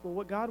gospel,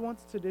 what God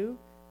wants to do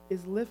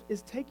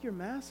is take your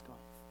mask off.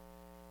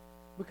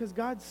 Because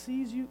God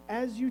sees you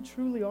as you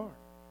truly are.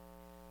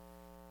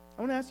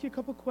 I want to ask you a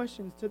couple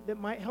questions that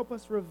might help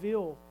us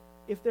reveal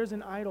if there's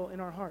an idol in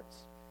our hearts.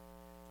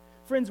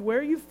 Friends, where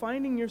are you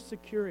finding your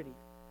security?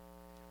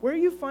 Where are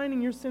you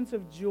finding your sense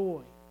of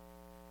joy?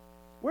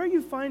 Where are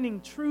you finding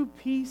true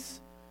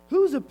peace?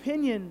 Whose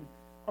opinion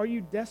are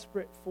you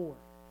desperate for?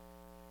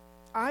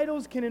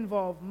 Idols can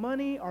involve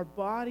money, our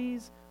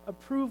bodies,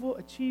 approval,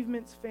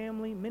 achievements,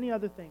 family, many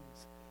other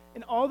things.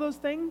 And all those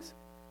things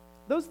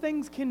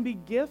can be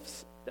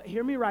gifts.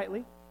 Hear me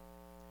rightly.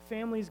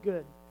 Family's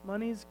good.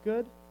 Money's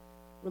good.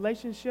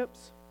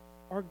 Relationships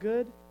are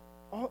good.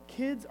 All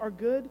kids are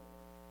good.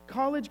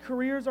 College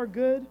careers are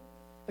good.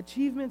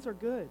 Achievements are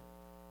good.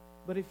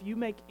 But if you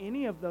make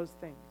any of those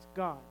things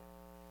God,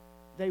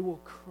 they will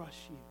crush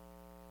you.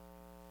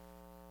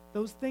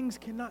 Those things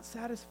cannot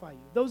satisfy you.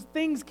 Those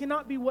things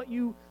cannot be what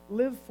you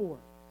live for.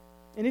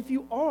 And if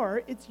you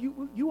are,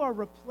 you are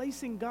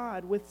replacing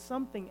God with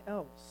something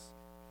else.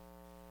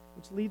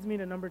 Which leads me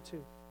to number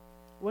 2.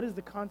 What is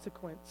the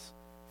consequence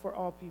for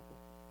all people?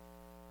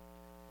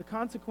 The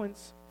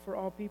consequence for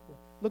all people.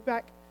 Look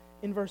back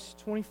in verse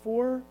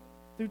 24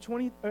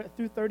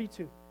 through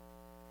 32.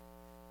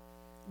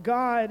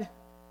 God,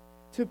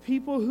 to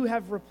people who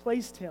have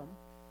replaced him,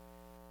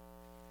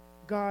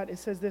 God, it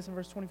says this in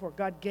verse 24,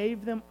 God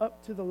gave them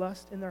up to the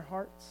lust in their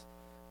hearts,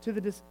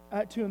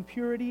 to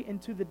impurity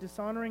and to the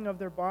dishonoring of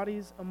their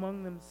bodies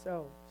among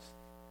themselves.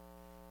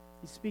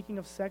 He's speaking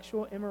of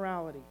sexual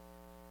immorality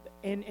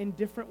and in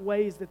different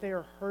ways that they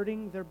are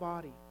hurting their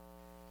body.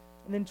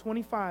 And then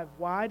 25,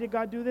 why did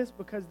God do this?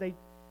 Because they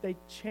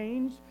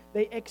exchanged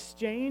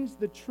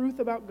the truth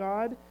about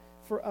God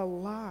for a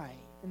lie,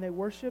 and they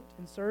worshiped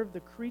and served the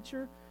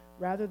creature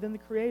rather than the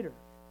Creator.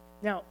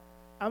 Now,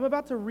 I'm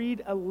about to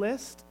read a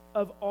list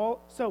of all,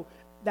 so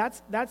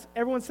that's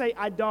everyone say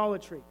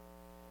idolatry.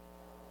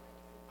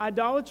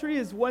 Idolatry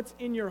is what's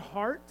in your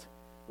heart,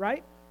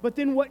 right? But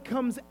then what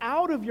comes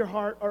out of your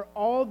heart are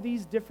all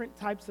these different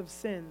types of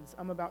sins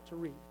I'm about to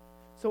read.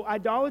 So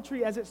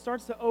idolatry, as it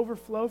starts to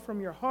overflow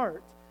from your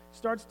heart,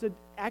 starts to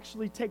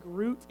actually take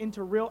root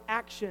into real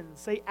actions.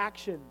 Say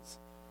actions.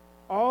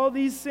 All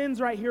these sins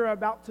right here are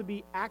about to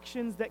be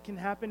actions that can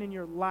happen in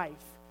your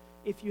life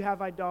if you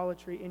have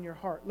idolatry in your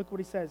heart. Look what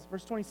he says,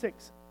 verse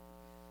 26.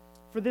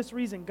 For this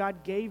reason,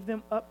 God gave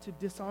them up to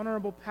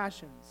dishonorable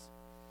passions.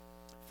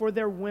 For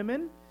their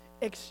women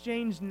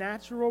exchanged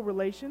natural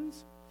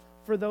relations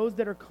for those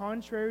that are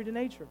contrary to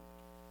nature.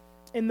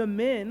 And the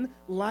men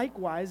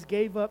likewise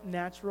gave up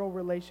natural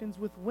relations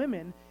with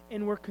women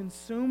and were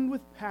consumed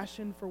with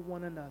passion for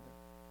one another.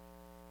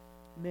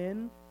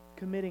 Men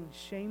committing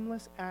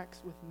shameless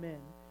acts with men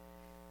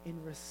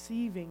and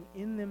receiving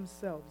in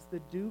themselves the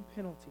due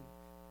penalty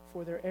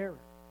for their error.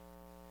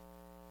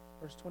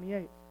 Verse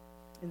 28.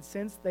 And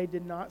since they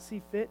did not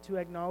see fit to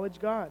acknowledge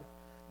God,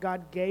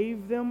 God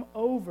gave them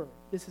over.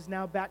 This is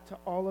now back to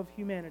all of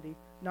humanity,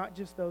 not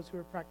just those who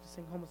are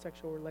practicing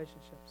homosexual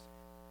relationships.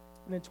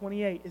 And then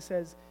 28, it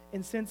says,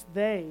 and since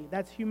they,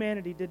 that's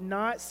humanity, did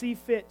not see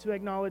fit to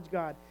acknowledge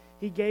God,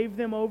 he gave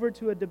them over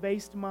to a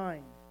debased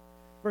mind.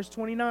 Verse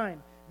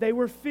 29, they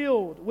were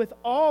filled with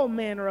all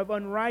manner of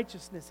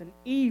unrighteousness and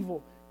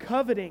evil,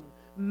 coveting,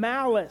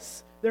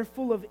 malice. They're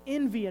full of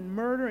envy and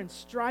murder and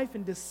strife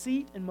and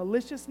deceit and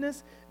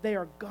maliciousness. They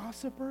are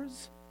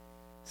gossipers,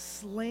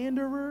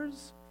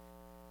 slanderers,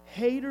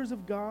 haters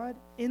of God,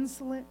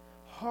 insolent,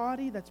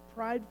 haughty, that's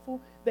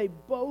prideful. They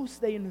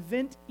boast, they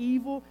invent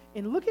evil.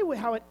 And look at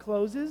how it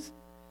closes.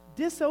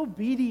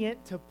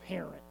 Disobedient to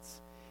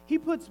parents. He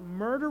puts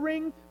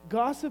murdering,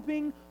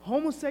 gossiping,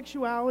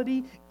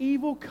 homosexuality,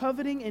 evil,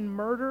 coveting, and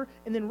murder.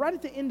 And then right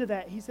at the end of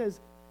that, he says,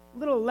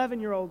 little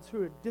 11-year-olds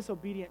who are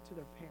disobedient to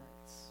their parents.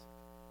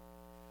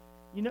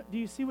 You know, do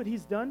you see what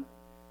he's done?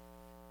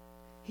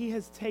 He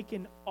has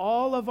taken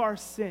all of our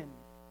sin.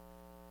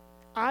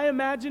 I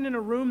imagine in a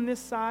room this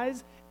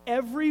size,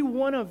 every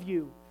one of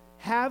you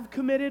have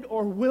committed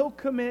or will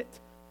commit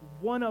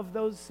one of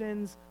those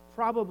sins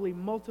probably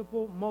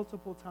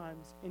multiple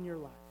times in your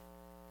life.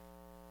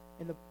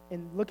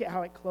 And look at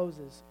how it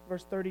closes.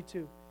 Verse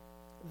 32.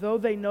 Though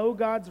they know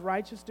God's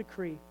righteous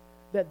decree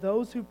that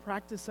those who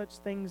practice such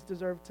things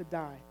deserve to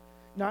die,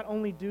 not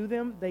only do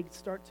them, they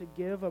start to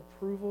give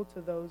approval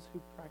to those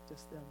who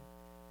practice them.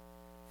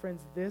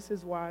 Friends, this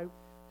is why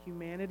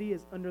humanity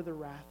is under the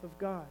wrath of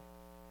God.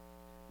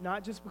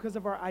 Not just because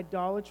of our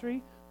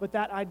idolatry, but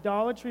that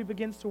idolatry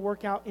begins to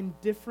work out in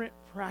different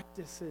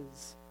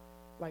practices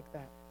like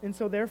that. And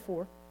so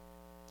therefore,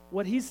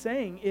 what he's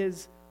saying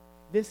is,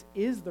 this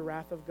is the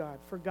wrath of God,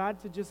 for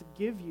God to just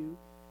give you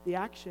the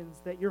actions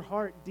that your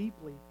heart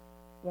deeply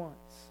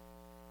wants.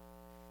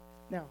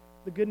 Now,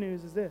 the good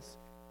news is this.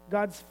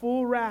 God's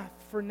full wrath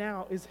for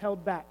now is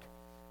held back.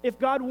 If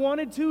God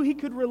wanted to, he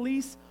could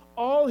release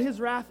all his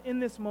wrath in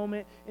this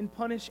moment and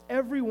punish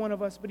every one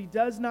of us, but he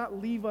does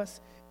not leave us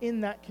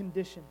in that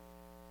condition.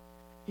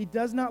 He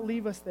does not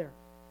leave us there.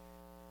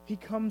 He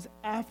comes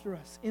after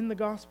us in the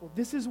gospel.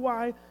 This is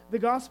why the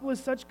gospel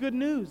is such good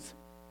news.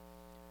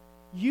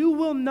 You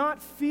will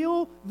not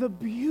feel the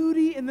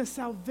beauty and the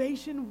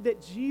salvation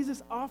that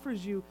Jesus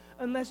offers you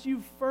unless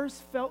you've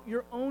first felt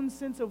your own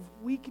sense of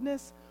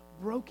weakness,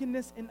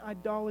 brokenness, and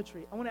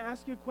idolatry. I want to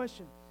ask you a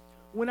question.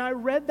 When I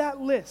read that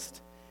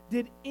list,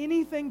 did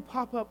anything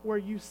pop up where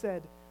you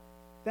said,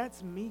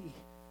 that's me?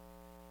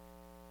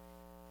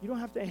 You don't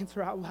have to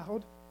answer out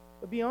loud,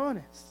 but be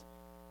honest.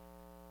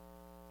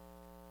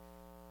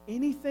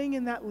 anything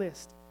in that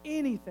list,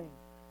 anything,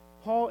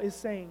 Paul is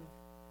saying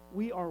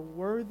we are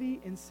worthy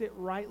and sit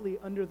rightly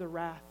under the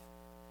wrath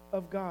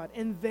of God.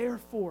 And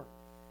therefore,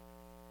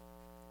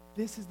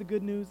 this is the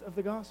good news of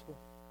the gospel,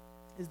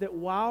 is that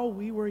while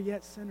we were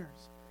yet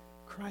sinners,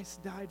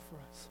 Christ died for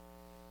us.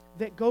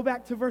 That go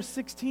back to verse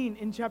 16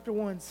 in chapter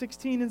 1,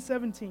 16 and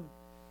 17.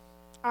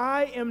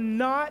 I am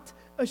not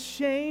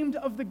ashamed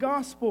of the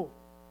gospel,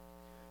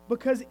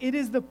 because it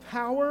is the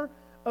power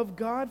of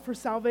God for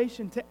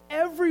salvation to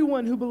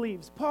everyone who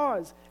believes.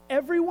 Pause.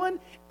 Everyone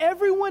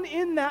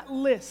in that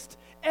list,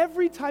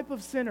 every type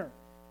of sinner,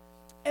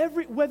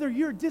 whether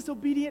you're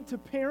disobedient to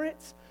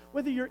parents,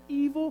 whether you're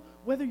evil,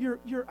 whether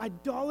you're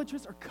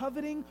idolatrous or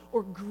coveting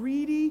or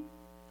greedy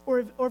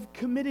or have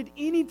committed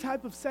any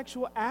type of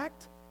sexual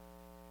act,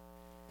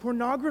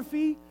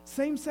 pornography,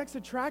 same-sex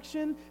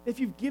attraction, if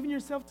you've given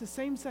yourself to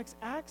same-sex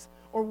acts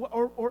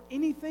or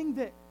anything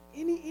that,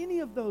 any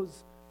of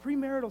those,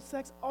 premarital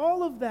sex,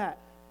 all of that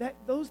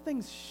those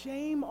things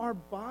shame our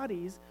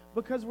bodies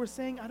because we're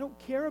saying, I don't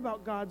care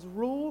about God's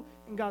rule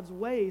and God's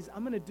ways.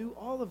 I'm going to do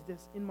all of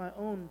this in my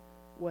own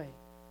way.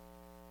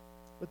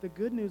 But the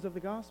good news of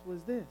the gospel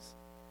is this,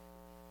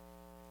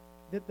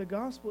 that the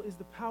gospel is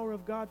the power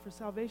of God for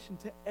salvation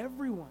to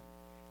everyone.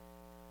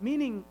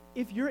 Meaning,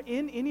 if you're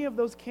in any of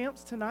those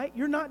camps tonight,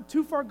 you're not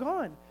too far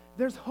gone.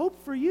 There's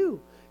hope for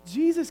you.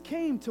 Jesus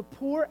came to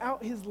pour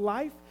out his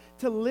life,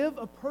 to live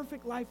a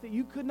perfect life that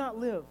you could not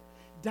live,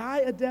 die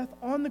a death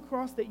on the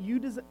cross that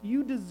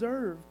you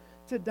deserve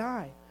to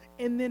die,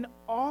 and then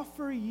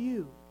offer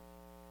you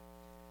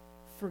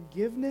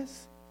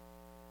forgiveness,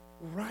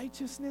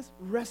 righteousness,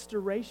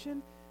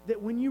 restoration,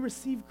 that when you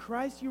receive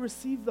Christ, you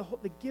receive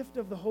the gift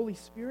of the Holy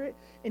Spirit,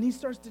 and he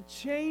starts to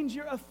change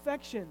your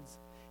affections.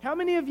 How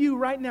many of you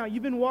right now,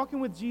 you've been walking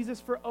with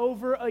Jesus for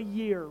over a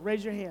year?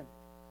 Raise your hand.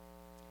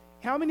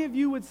 How many of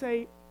you would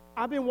say,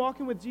 I've been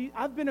walking with Jesus,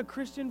 I've been a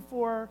Christian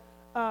for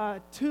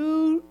 1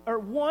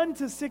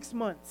 to 6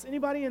 months?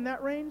 Anybody in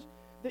that range?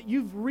 That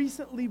you've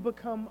recently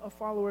become a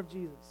follower of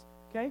Jesus,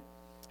 okay?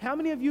 How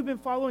many of you have been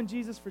following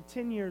Jesus for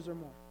 10 years or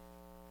more?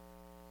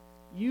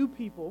 You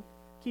people,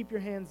 keep your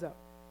hands up.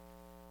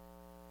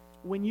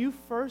 When you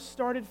first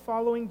started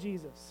following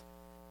Jesus,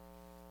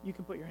 you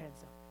can put your hands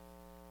down.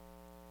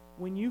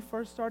 When you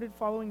first started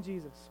following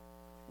Jesus,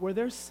 were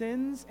there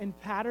sins and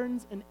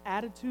patterns and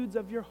attitudes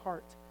of your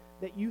heart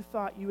that you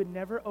thought you would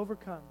never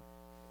overcome?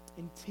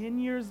 And 10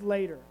 years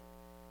later,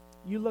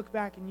 you look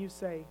back and you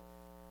say,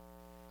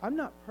 I'm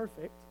not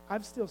perfect.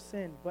 I've still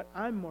sinned, but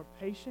I'm more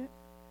patient.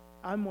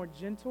 I'm more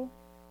gentle.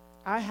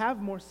 I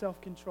have more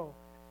self-control.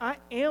 I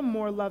am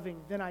more loving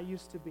than I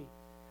used to be.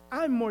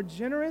 I'm more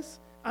generous.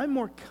 I'm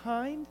more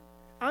kind.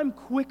 I'm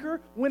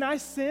quicker. When I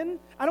sin,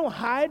 I don't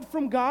hide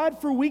from God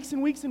for weeks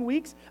and weeks and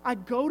weeks. I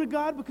go to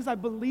God because I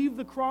believe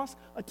the cross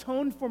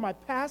atoned for my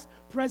past,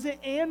 present,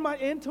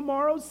 and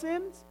tomorrow's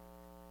sins.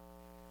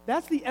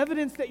 That's the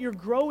evidence that you're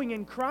growing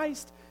in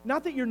Christ.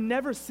 Not that you're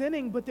never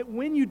sinning, but that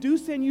when you do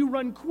sin, you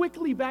run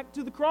quickly back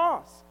to the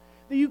cross.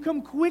 That you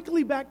come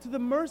quickly back to the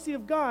mercy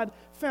of God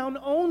found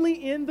only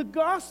in the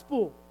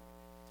gospel.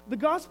 The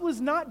gospel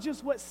is not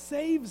just what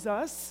saves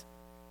us.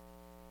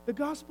 The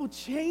gospel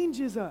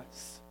changes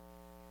us.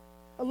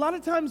 A lot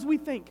of times we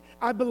think,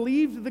 I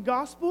believed the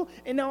gospel,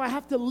 and now I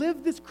have to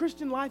live this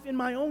Christian life in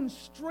my own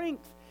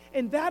strength.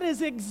 And that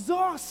is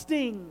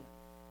exhausting.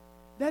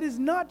 That is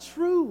not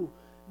true.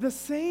 The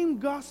same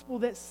gospel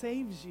that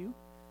saves you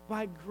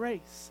by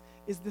grace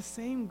is the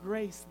same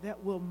grace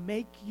that will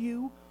make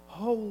you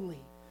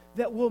holy,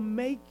 that will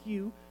make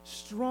you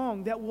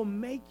strong, that will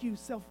make you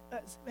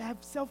have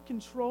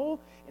self-control,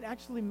 and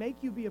actually make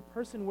you be a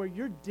person where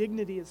your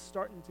dignity is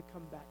starting to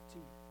come back to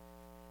you.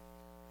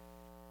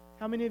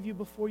 How many of you,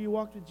 before you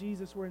walked with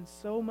Jesus, were in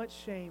so much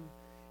shame,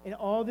 and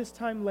all this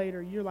time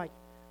later, you're like,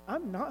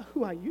 I'm not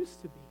who I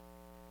used to be.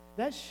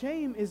 That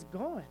shame is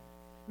gone.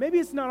 Maybe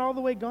it's not all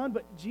the way gone,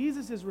 but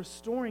Jesus is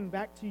restoring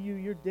back to you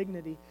your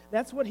dignity.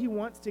 That's what he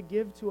wants to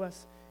give to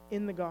us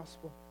in the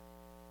gospel.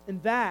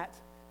 And that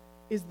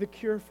is the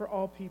cure for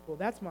all people.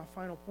 That's my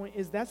final point,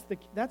 is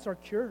that's our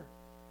cure.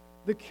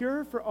 The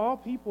cure for all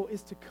people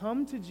is to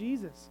come to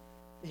Jesus.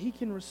 He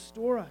can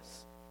restore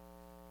us.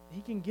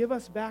 He can give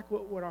us back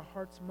what our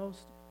hearts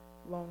most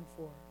long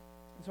for.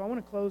 And so I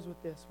want to close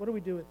with this. What do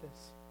we do with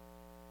this?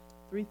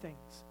 3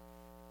 things.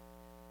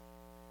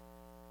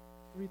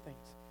 3 things.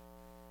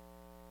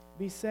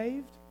 Be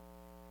saved,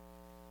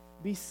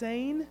 be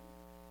sane,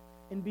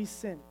 and be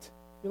sent.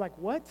 You're like,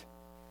 what?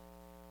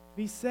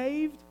 Be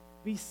saved,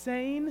 be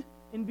sane,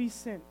 and be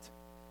sent.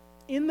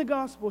 In the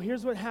gospel,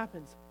 here's what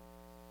happens.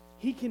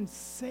 He can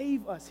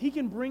save us. He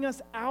can bring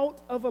us out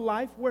of a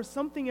life where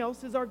something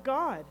else is our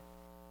God,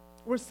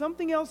 where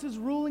something else is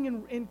ruling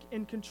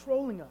and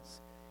controlling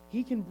us.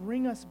 He can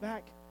bring us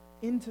back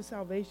into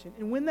salvation.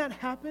 And when that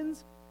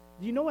happens,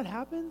 do you know what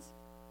happens?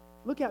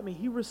 Look at me.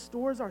 He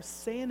restores our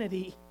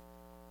sanity.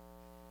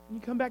 You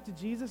come back to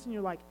Jesus and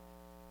you're like,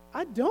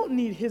 I don't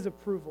need his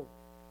approval.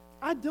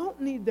 I don't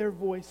need their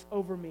voice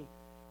over me.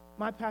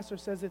 My pastor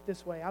says it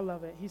this way. I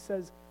love it. He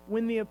says,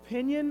 when the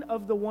opinion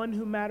of the one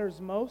who matters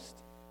most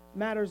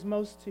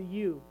to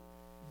you,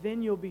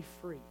 then you'll be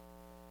free.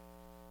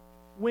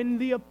 When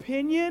the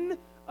opinion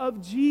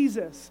of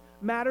Jesus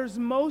matters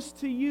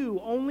most to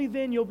you, only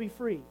then you'll be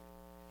free.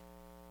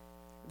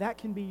 That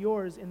can be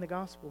yours in the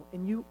gospel.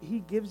 And he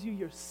gives you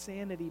your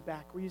sanity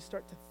back, where you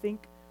start to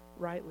think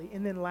rightly.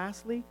 And then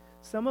lastly,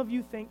 some of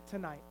you think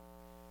tonight,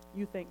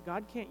 you think,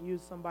 God can't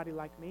use somebody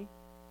like me.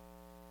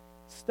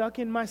 Stuck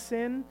in my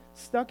sin,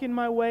 stuck in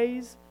my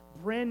ways,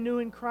 brand new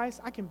in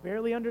Christ. I can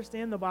barely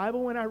understand the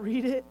Bible when I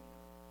read it.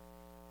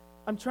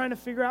 I'm trying to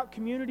figure out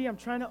community. I'm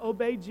trying to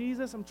obey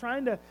Jesus. I'm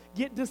trying to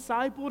get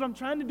discipled. I'm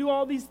trying to do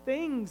all these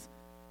things.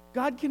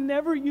 God can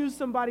never use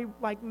somebody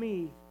like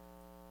me.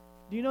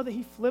 Do you know that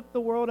he flipped the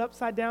world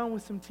upside down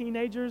with some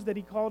teenagers that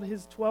he called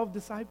his 12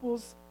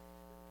 disciples?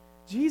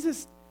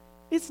 Jesus,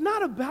 it's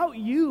not about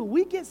you.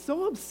 We get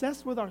so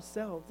obsessed with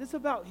ourselves. It's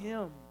about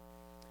him.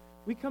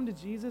 We come to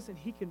Jesus and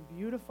he can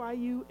beautify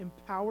you,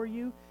 empower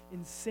you,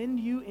 and send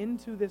you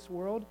into this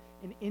world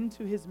and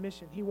into his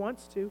mission. He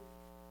wants to,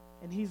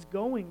 and he's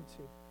going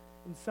to.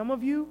 And some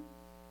of you,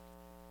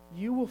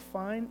 you will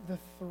find the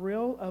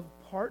thrill of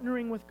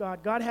partnering with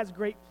God. God has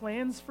great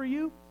plans for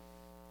you.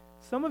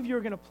 Some of you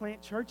are going to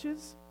plant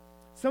churches.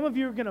 Some of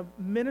you are going to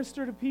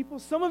minister to people.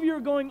 Some of you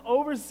are going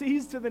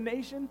overseas to the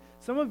nation.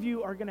 Some of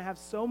you are going to have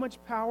so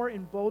much power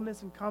and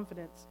boldness and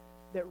confidence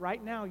that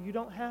right now you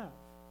don't have.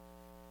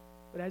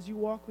 But as you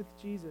walk with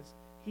Jesus,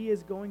 he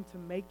is going to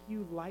make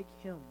you like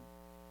him.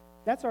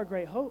 That's our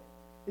great hope.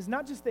 It's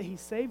not just that he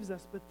saves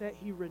us, but that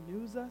he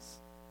renews us,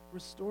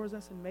 restores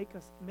us, and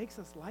makes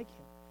us like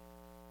him.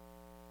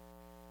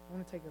 I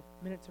want to take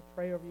a minute to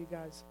pray over you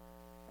guys.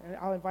 And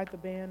I'll invite the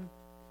band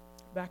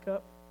back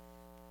up.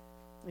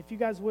 If you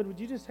guys would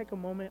you just take a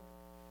moment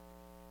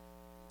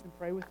and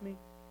pray with me?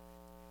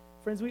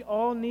 Friends, we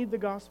all need the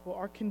gospel.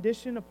 Our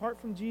condition apart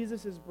from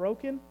Jesus is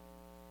broken,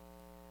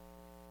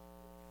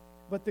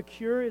 but the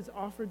cure is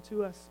offered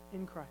to us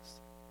in Christ.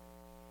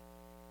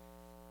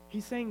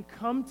 He's saying,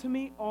 come to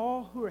me,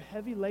 all who are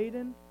heavy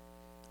laden,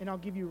 and I'll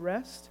give you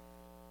rest.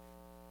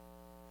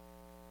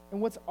 And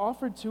what's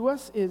offered to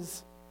us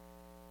is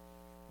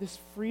this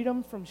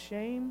freedom from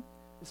shame,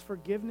 this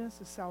forgiveness,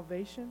 this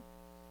salvation.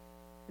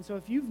 And so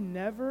if you've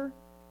never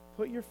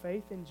put your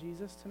faith in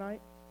Jesus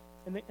tonight,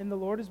 and the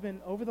Lord has been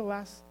over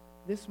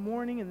this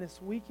morning and this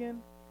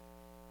weekend,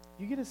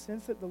 you get a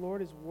sense that the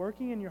Lord is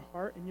working in your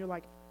heart and you're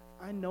like,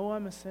 I know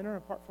I'm a sinner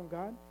apart from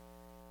God,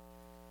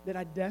 that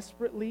I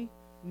desperately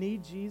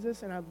need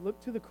Jesus, and I've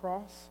looked to the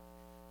cross.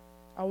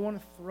 I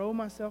want to throw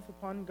myself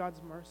upon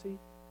God's mercy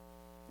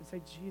and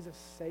say, Jesus,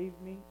 save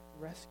me,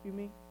 rescue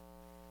me.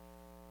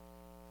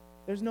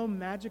 There's no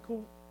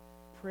magical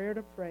prayer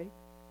to pray.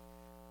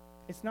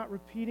 It's not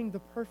repeating the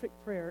perfect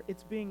prayer.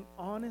 It's being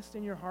honest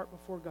in your heart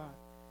before God.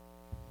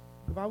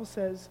 The Bible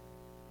says,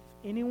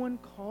 if anyone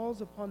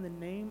calls upon the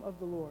name of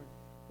the Lord,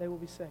 they will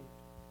be saved.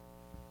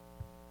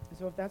 And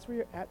so if that's where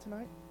you're at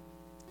tonight,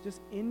 just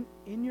in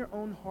your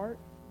own heart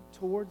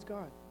towards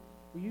God,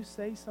 will you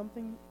say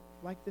something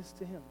like this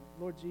to him?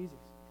 Lord Jesus,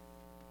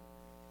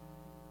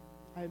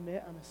 I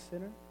admit I'm a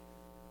sinner.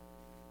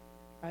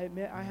 I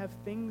admit I have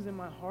things in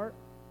my heart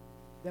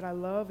that I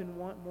love and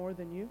want more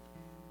than you.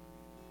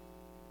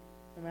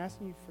 I'm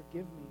asking you to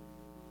forgive me,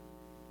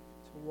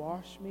 to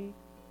wash me.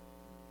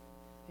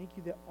 Thank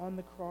you that on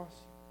the cross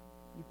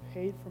you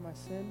paid for my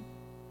sin.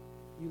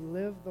 You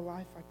lived the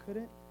life I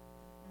couldn't,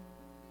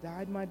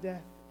 died my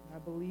death, and I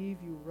believe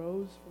you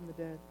rose from the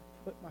dead.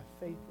 I put my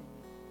faith in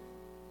you.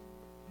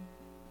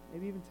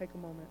 Maybe even take a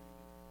moment.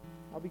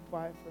 I'll be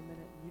quiet for a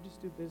minute. You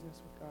just do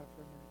business with God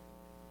for a minute.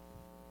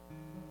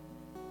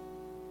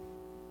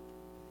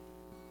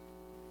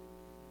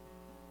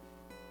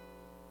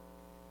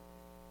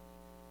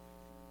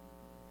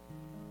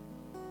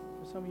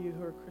 For some of you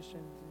who are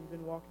Christians and you've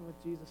been walking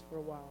with Jesus for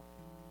a while,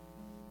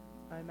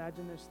 I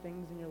imagine there's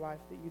things in your life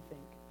that you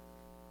think,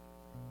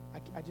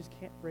 I just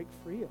can't break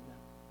free of that.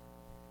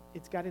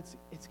 It's got its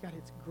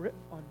grip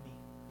on me.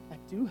 I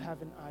do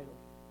have an idol.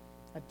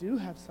 I do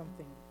have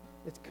something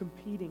that's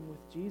competing with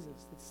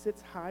Jesus, that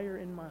sits higher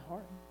in my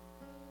heart.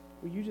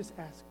 Will you just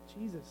ask,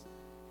 Jesus,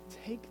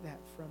 take that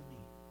from me?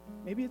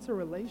 Maybe it's a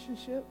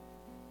relationship.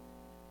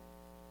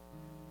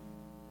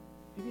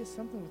 Maybe it's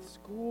something with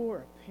school or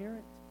a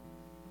parent.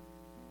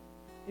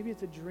 Maybe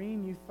it's a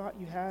dream you thought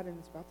you had and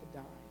it's about to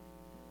die.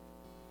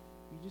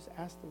 You just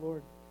ask the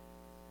Lord,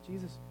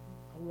 Jesus,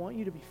 I want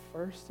you to be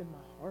first in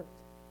my heart.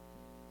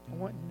 I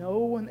want no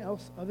one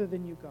else other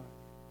than you, God.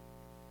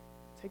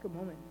 Take a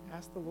moment and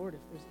ask the Lord if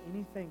there's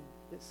anything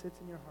that sits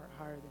in your heart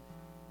higher than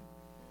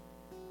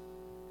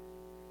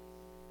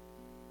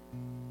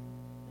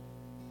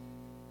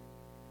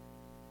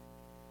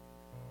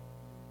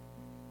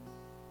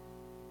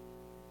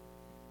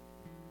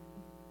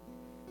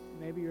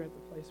you. Maybe you're at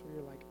the place where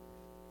you're like,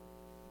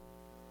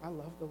 I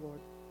love the Lord.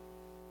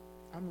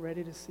 I'm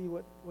ready to see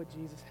what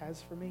Jesus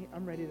has for me.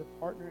 I'm ready to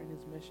partner in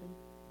his mission.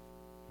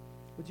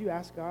 Would you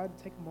ask God,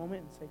 take a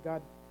moment and say,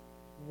 God,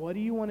 what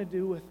do you want to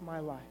do with my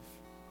life?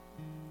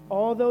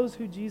 All those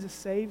who Jesus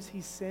saves,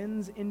 he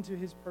sends into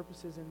his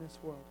purposes in this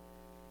world.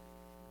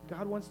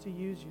 God wants to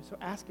use you. So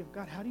ask him,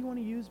 God, how do you want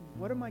to use me?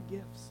 What are my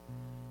gifts?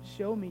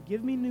 Show me.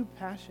 Give me new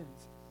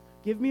passions.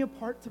 Give me a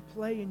part to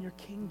play in your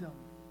kingdom.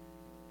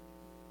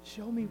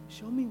 Show me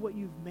what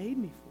you've made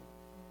me for.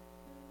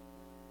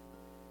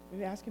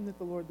 Maybe ask him that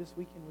the Lord this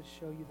weekend would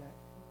show you that.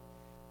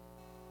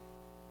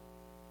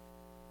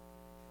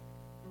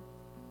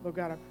 Lord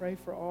God, I pray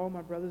for all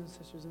my brothers and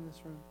sisters in this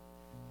room.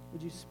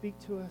 Would you speak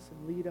to us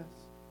and lead us?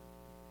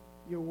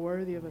 You're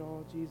worthy of it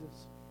all,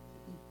 Jesus.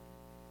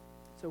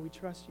 So we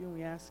trust you and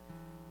we ask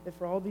that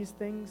for all these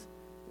things,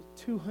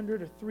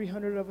 200 or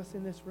 300 of us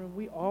in this room,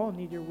 we all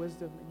need your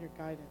wisdom and your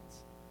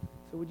guidance.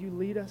 So would you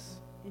lead us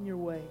in your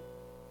way?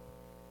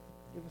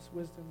 Give us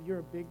wisdom. You're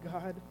a big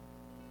God.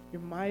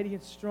 You're mighty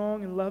and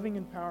strong and loving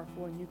and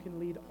powerful, and you can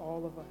lead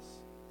all of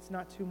us. It's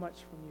not too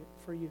much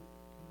for you.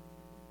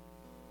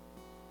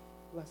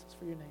 Bless us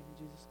for your name,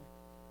 in Jesus'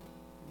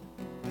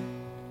 name.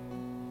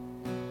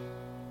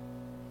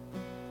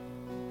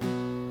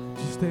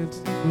 Just stand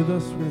with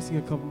us. We're going to sing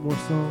a couple more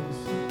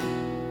songs.